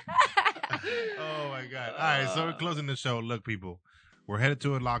 Oh, my God. All right, so we're closing the show. Look, people. We're headed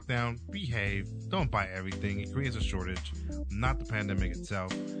to a lockdown. Behave. Don't buy everything. It creates a shortage. Not the pandemic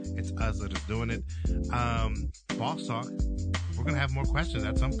itself. It's us that is doing it. Boss Talk. We're going to have more questions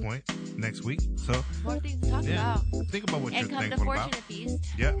at some point next week. So more things to talk about. Think about what you're thankful about. And come to Fortune Feast.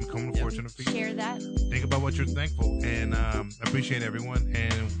 Yeah, come to Fortune Feast. Share that. Think about what you're thankful. And appreciate everyone.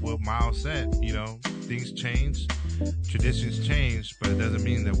 And what Miles said, things change. Traditions change, but it doesn't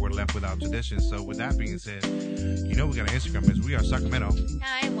mean that we're left without traditions. So with that being said, we got an Instagram. It's We Are Sacramento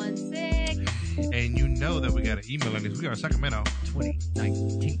 916. And that we got an email on this. We Are Sacramento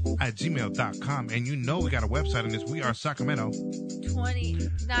 2019 at gmail.com. And we got a website on this. We Are Sacramento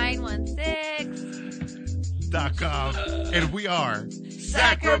 916.com. And we are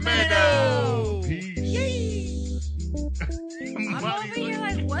Sacramento. Peace. I'm over here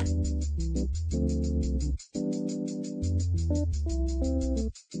like, what?